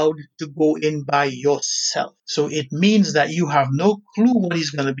allowed to go in by yourself. So it means that you have no clue what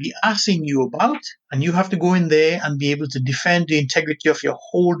he's going to be asking you about, and you have to go in there and be able to defend the integrity of your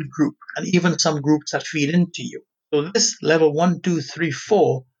whole group, and even some groups that feed into you. So this level 1, 2, 3,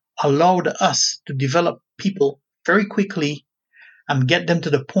 4 allowed us to develop people very quickly and get them to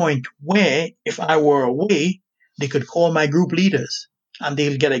the point where, if I were away, they could call my group leaders and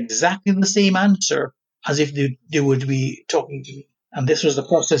they'll get exactly the same answer as if they would be talking to me. And this was the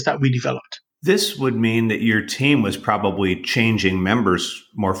process that we developed. This would mean that your team was probably changing members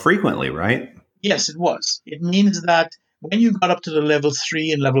more frequently, right? Yes, it was. It means that when you got up to the level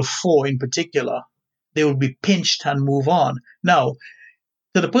 3 and level 4 in particular, they would be pinched and move on. Now,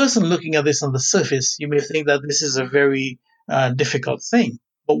 to the person looking at this on the surface, you may think that this is a very difficult thing.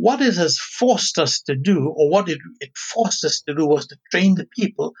 But what it has forced us to do, or what it forced us to do, was to train the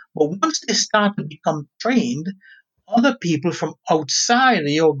people. But once they start to become trained, other people from outside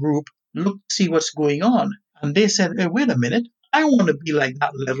your group look to see what's going on. And they said, hey, wait a minute, I want to be like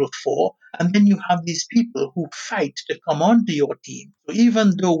that level 4. And then you have these people who fight to come onto your team. So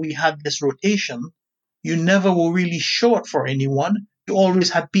even though we had this rotation, you never were really short for anyone. You always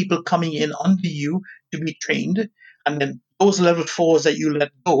had people coming in under you to be trained. And then those level 4s that you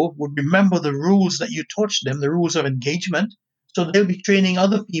let go would remember the rules that you taught them, the rules of engagement. So they'll be training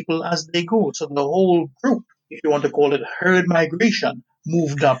other people as they go. So the whole group, if you want to call it herd migration,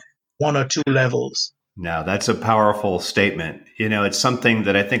 moved up 1 or 2 levels. Now, that's a powerful statement. It's something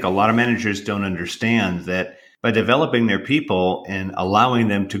that I think a lot of managers don't understand, that by developing their people and allowing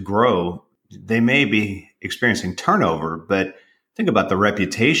them to grow, they may be experiencing turnover, but think about the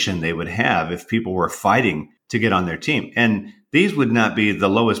reputation they would have if people were fighting to get on their team. And these would not be the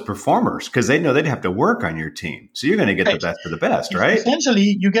lowest performers because they know they'd have to work on your team. So you're going to get the best of the best, right?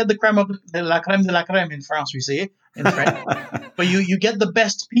 Essentially, you get the crème of the la crème de la crème in France, we say, in French. But you get the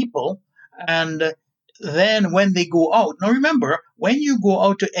best people, and then when they go out, now remember, when you go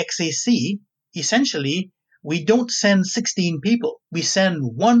out to XAC, essentially, we don't send 16 people. We send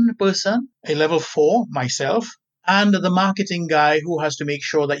one person, a level 4, myself, and the marketing guy who has to make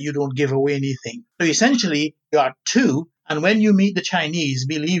sure that you don't give away anything. So essentially, you are 2, and when you meet the Chinese,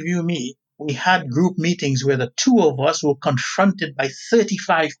 believe you me, we had group meetings where the 2 of us were confronted by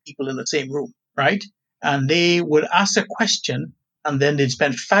 35 people in the same room, right? And they would ask a question, and then they'd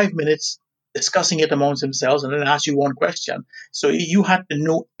spend 5 minutes discussing it amongst themselves and then ask you one question. So you had to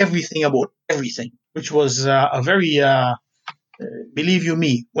know everything about everything, which was a very, believe you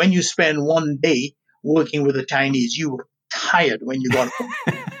me, when you spend one day working with the Chinese, you were tired when you got home.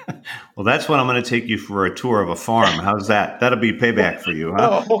 Well, that's when I'm going to take you for a tour of a farm. How's that? That'll be payback for you,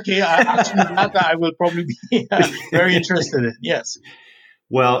 huh? Oh, okay. Actually, that I will probably be very interested in. Yes.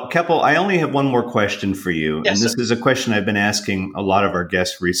 Well, Keppel, I only have one more question for you. Yes, and this sir. is a question I've been asking a lot of our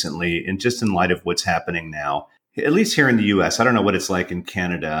guests recently, and just in light of what's happening now, at least here in the U.S., I don't know what it's like in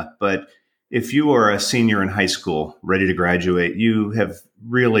Canada, but if you are a senior in high school ready to graduate, you have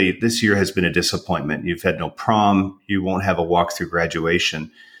really, this year has been a disappointment. You've had no prom. You won't have a walk through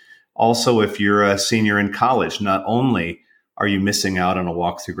graduation. Also, if you're a senior in college, not only are you missing out on a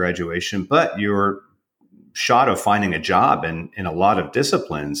walk through graduation, but you're shot of finding a job in a lot of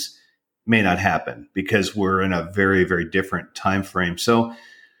disciplines may not happen because we're in a very, very different time frame. So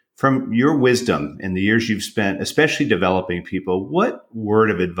from your wisdom in the years you've spent, especially developing people, what word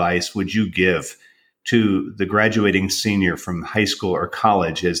of advice would you give to the graduating senior from high school or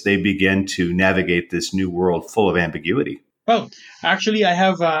college as they begin to navigate this new world full of ambiguity? Well, actually, I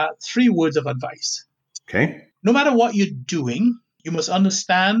have 3 words of advice. Okay. No matter what you're doing, you must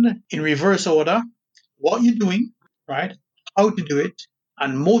understand in reverse order what you're doing, right? How to do it,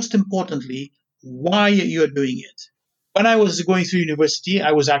 and most importantly, why you're doing it. When I was going through university,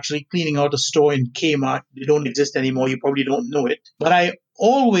 I was actually cleaning out a store in Kmart. They don't exist anymore. You probably don't know it. But I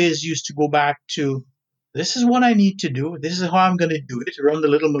always used to go back to, this is what I need to do. This is how I'm going to do it. Run the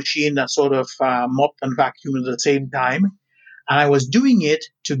little machine that sort of mopped and vacuumed at the same time. And I was doing it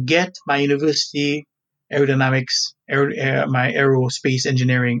to get my university aerodynamics, my aerospace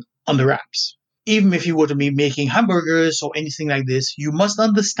engineering on the wraps. Even if you were to be making hamburgers or anything like this, you must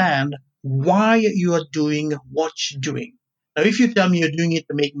understand why you are doing what you're doing. Now, if you tell me you're doing it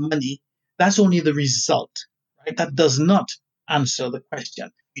to make money, that's only the result, right? That does not answer the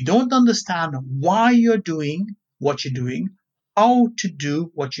question. You don't understand why you're doing what you're doing, how to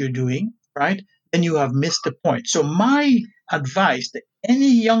do what you're doing, right? Then you have missed the point. So my advice to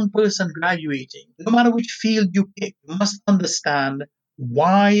any young person graduating, no matter which field you pick, you must understand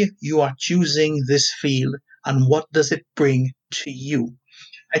why you are choosing this field and what does it bring to you.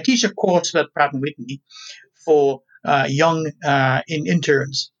 I teach a course at Pratt & Whitney for young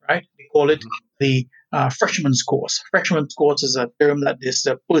interns, right? We call it the freshman's course. Freshman's course is a term that is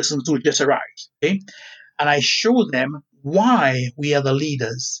the persons who just arrived, okay? And I show them why we are the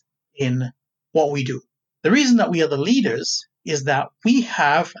leaders in what we do. The reason that we are the leaders is that we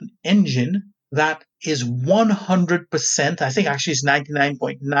have an engine that is 100%, I think actually it's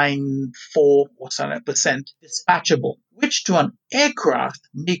 99.94 or something percent dispatchable, which to an aircraft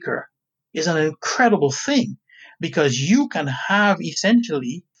maker is an incredible thing because you can have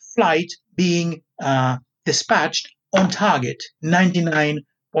essentially flight being dispatched on target, 99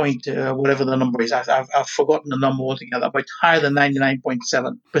 point whatever the number is. I've forgotten the number altogether, but higher than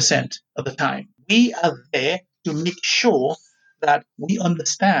 99.7% of the time. We are there to make sure that we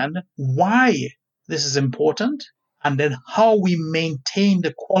understand why this is important and then how we maintain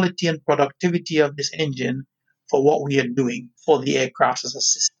the quality and productivity of this engine for what we are doing for the aircraft as a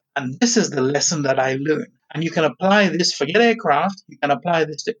system. And this is the lesson that I learned. And you can apply this, forget aircraft, you can apply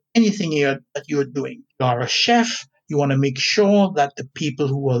this to anything that you're doing. You are a chef, you want to make sure that the people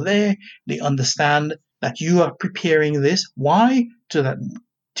who are there, they understand that you are preparing this. Why? To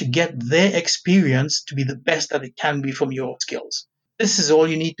get their experience to be the best that it can be from your skills. This is all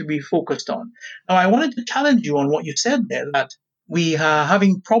you need to be focused on. Now, I wanted to challenge you on what you said there, that we are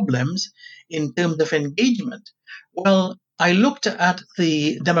having problems in terms of engagement. Well, I looked at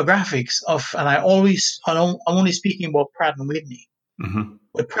the demographics and I'm only speaking about Pratt & Whitney. Mm-hmm.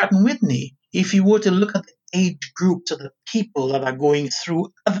 With Pratt & Whitney, if you were to look at the age groups of the people that are going through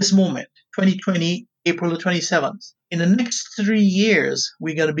at this moment, 2020, April the 27th, in the next 3 years,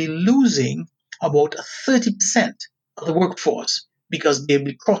 we're going to be losing about 30% of the workforce because they'll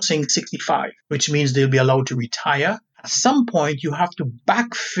be crossing 65, which means they'll be allowed to retire. At some point, you have to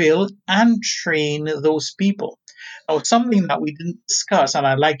backfill and train those people. Now, something that we didn't discuss, and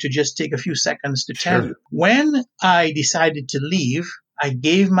I'd like to just take a few seconds to tell you. When I decided to leave, I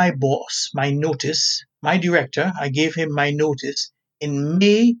gave my boss my notice, my director, I gave him my notice in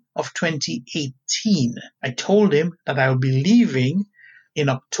May of 2018. I told him that I would be leaving in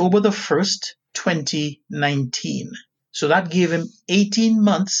October the 1st, 2019. So that gave him 18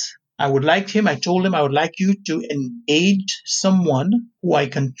 months. I told him I would like you to engage someone who I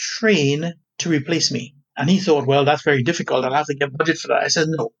can train to replace me. And he thought, well, that's very difficult. I'll have to get budget for that. I said,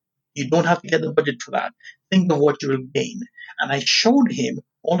 no, you don't have to get the budget for that. Think of what you will gain. And I showed him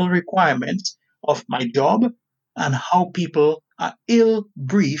all the requirements of my job and how people are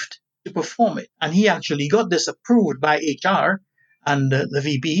ill-briefed to perform it. And he actually got this approved by HR and the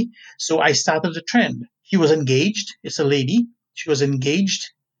VP. So I started a trend. She was engaged. It's a lady. She was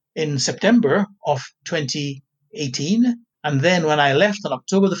engaged in September of 2018. And then when I left on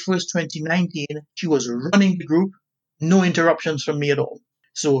October the 1st, 2019, she was running the group. No interruptions from me at all.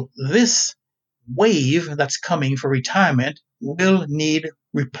 So this wave that's coming for retirement will need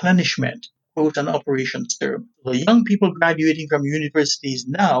replenishment, quote an operations term. The young people graduating from universities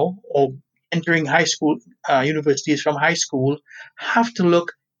now or entering high school, universities from high school have to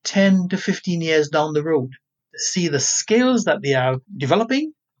look 10 to 15 years down the road to see the skills that they are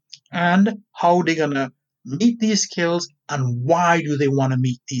developing and how they're going to meet these skills and why do they want to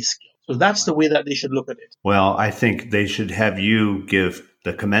meet these skills. So that's the way that they should look at it. Well, I think they should have you give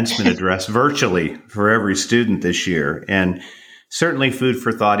the commencement address virtually for every student this year. And certainly food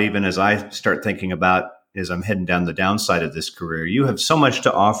for thought, even as I start thinking about as I'm heading down the downside of this career. You have so much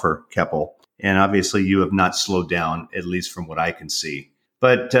to offer, Keppel. And obviously you have not slowed down, at least from what I can see.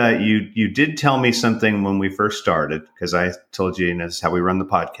 But you did tell me something when we first started, because I told you, this is how we run the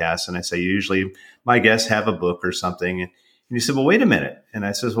podcast. And I say, usually my guests have a book or something. And you said, well, wait a minute. And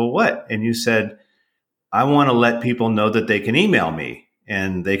I says, well, what? And you said, I want to let people know that they can email me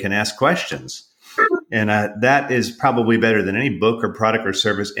and they can ask questions. And that is probably better than any book or product or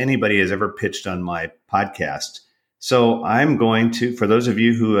service anybody has ever pitched on my podcast. So I'm going to, for those of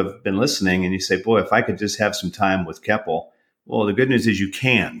you who have been listening and you say, boy, if I could just have some time with Keppel. Well, the good news is you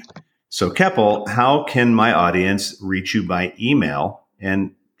can. So Keppel, how can my audience reach you by email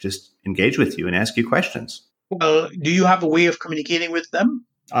and just engage with you and ask you questions? Well, do you have a way of communicating with them?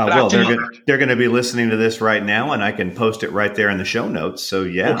 Well, they're going to be listening to this right now, and I can post it right there in the show notes. So,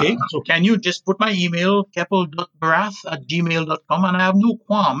 yeah. Okay. So can you just put my email, keppel.barath@gmail.com, and I have no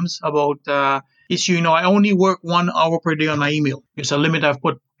qualms about issue. I only work 1 hour per day on my email. It's a limit I've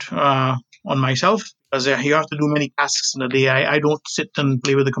put on myself because you have to do many tasks in a day. I don't sit and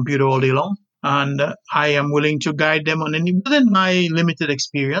play with the computer all day long, and I am willing to guide them on within my limited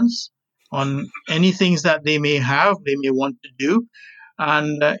experience on any things that they may want to do.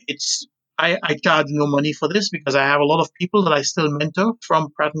 And I charge no money for this because I have a lot of people that I still mentor from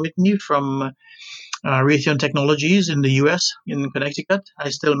Pratt & Whitney, from Raytheon Technologies in the U.S., in Connecticut. I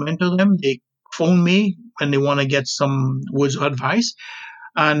still mentor them. They phone me when they want to get some words of advice.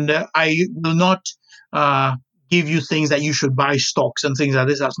 And I will not give you things that you should buy stocks and things like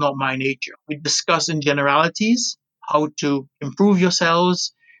this. That's not my nature. We discuss in generalities how to improve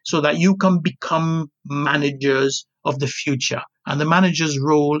yourselves so that you can become managers of the future. And the manager's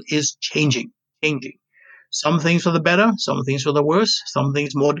role is changing. Some things for the better, some things for the worse, some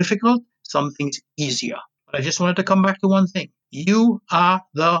things more difficult, some things easier. But I just wanted to come back to one thing. You are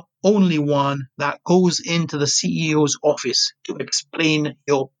the only one that goes into the CEO's office to explain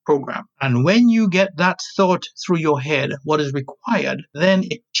your program. And when you get that thought through your head, what is required, then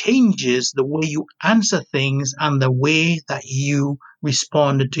it changes the way you answer things and the way that you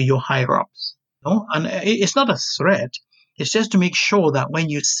respond to your higher-ups. And it's not a threat. It's just to make sure that when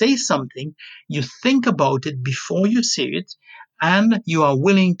you say something, you think about it before you say it, and you are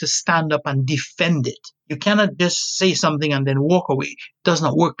willing to stand up and defend it. You cannot just say something and then walk away. It does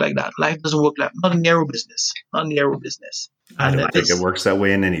not work like that. Life doesn't work like that. Not in the aero business. Not in the aero business. I don't think it works that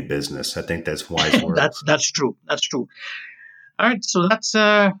way in any business. I think that's wise words. That's true. That's true. All right. So that's,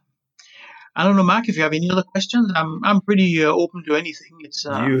 I don't know, Mark, if you have any other questions. I'm pretty open to anything. It's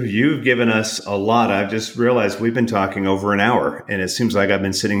You've given us a lot. I've just realized we've been talking over an hour, and it seems like I've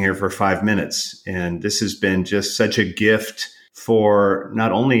been sitting here for 5 minutes. And this has been just such a gift for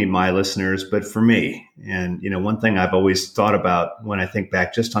not only my listeners, but for me. And, one thing I've always thought about when I think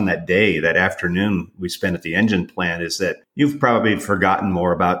back just on that day, that afternoon we spent at the engine plant, is that you've probably forgotten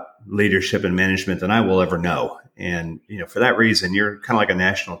more about leadership and management than I will ever know. And, for that reason, you're kind of like a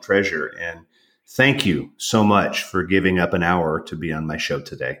national treasure. And thank you so much for giving up an hour to be on my show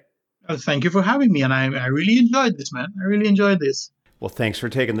today. Well, thank you for having me. And I really enjoyed this, man. I really enjoyed this. Well, thanks for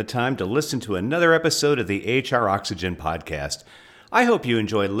taking the time to listen to another episode of the HR Oxygen podcast. I hope you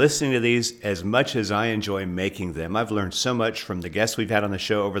enjoy listening to these as much as I enjoy making them. I've learned so much from the guests we've had on the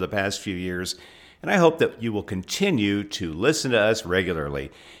show over the past few years, and I hope that you will continue to listen to us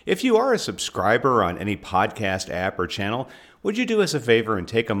regularly. If you are a subscriber on any podcast app or channel, would you do us a favor and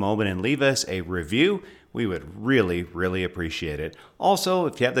take a moment and leave us a review? We would really, really appreciate it. Also,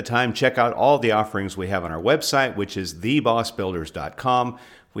 if you have the time, check out all the offerings we have on our website, which is thebossbuilders.com.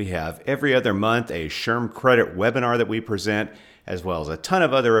 We have every other month a SHRM Credit webinar that we present, as well as a ton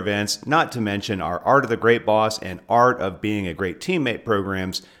of other events, not to mention our Art of the Great Boss and Art of Being a Great Teammate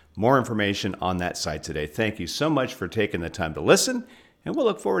programs. More information on that site today. Thank you so much for taking the time to listen, and we'll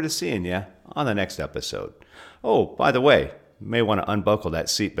look forward to seeing you on the next episode. Oh, by the way, you may want to unbuckle that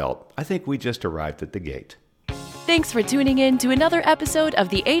seatbelt. I think we just arrived at the gate. Thanks for tuning in to another episode of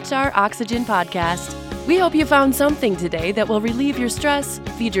the HR Oxygen podcast. We hope you found something today that will relieve your stress,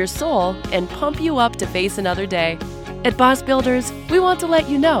 feed your soul, and pump you up to face another day. At Boss Builders, we want to let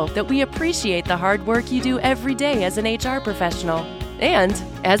you know that we appreciate the hard work you do every day as an HR professional. And,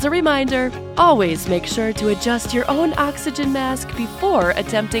 as a reminder, always make sure to adjust your own oxygen mask before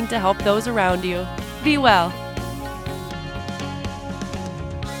attempting to help those around you. Be well.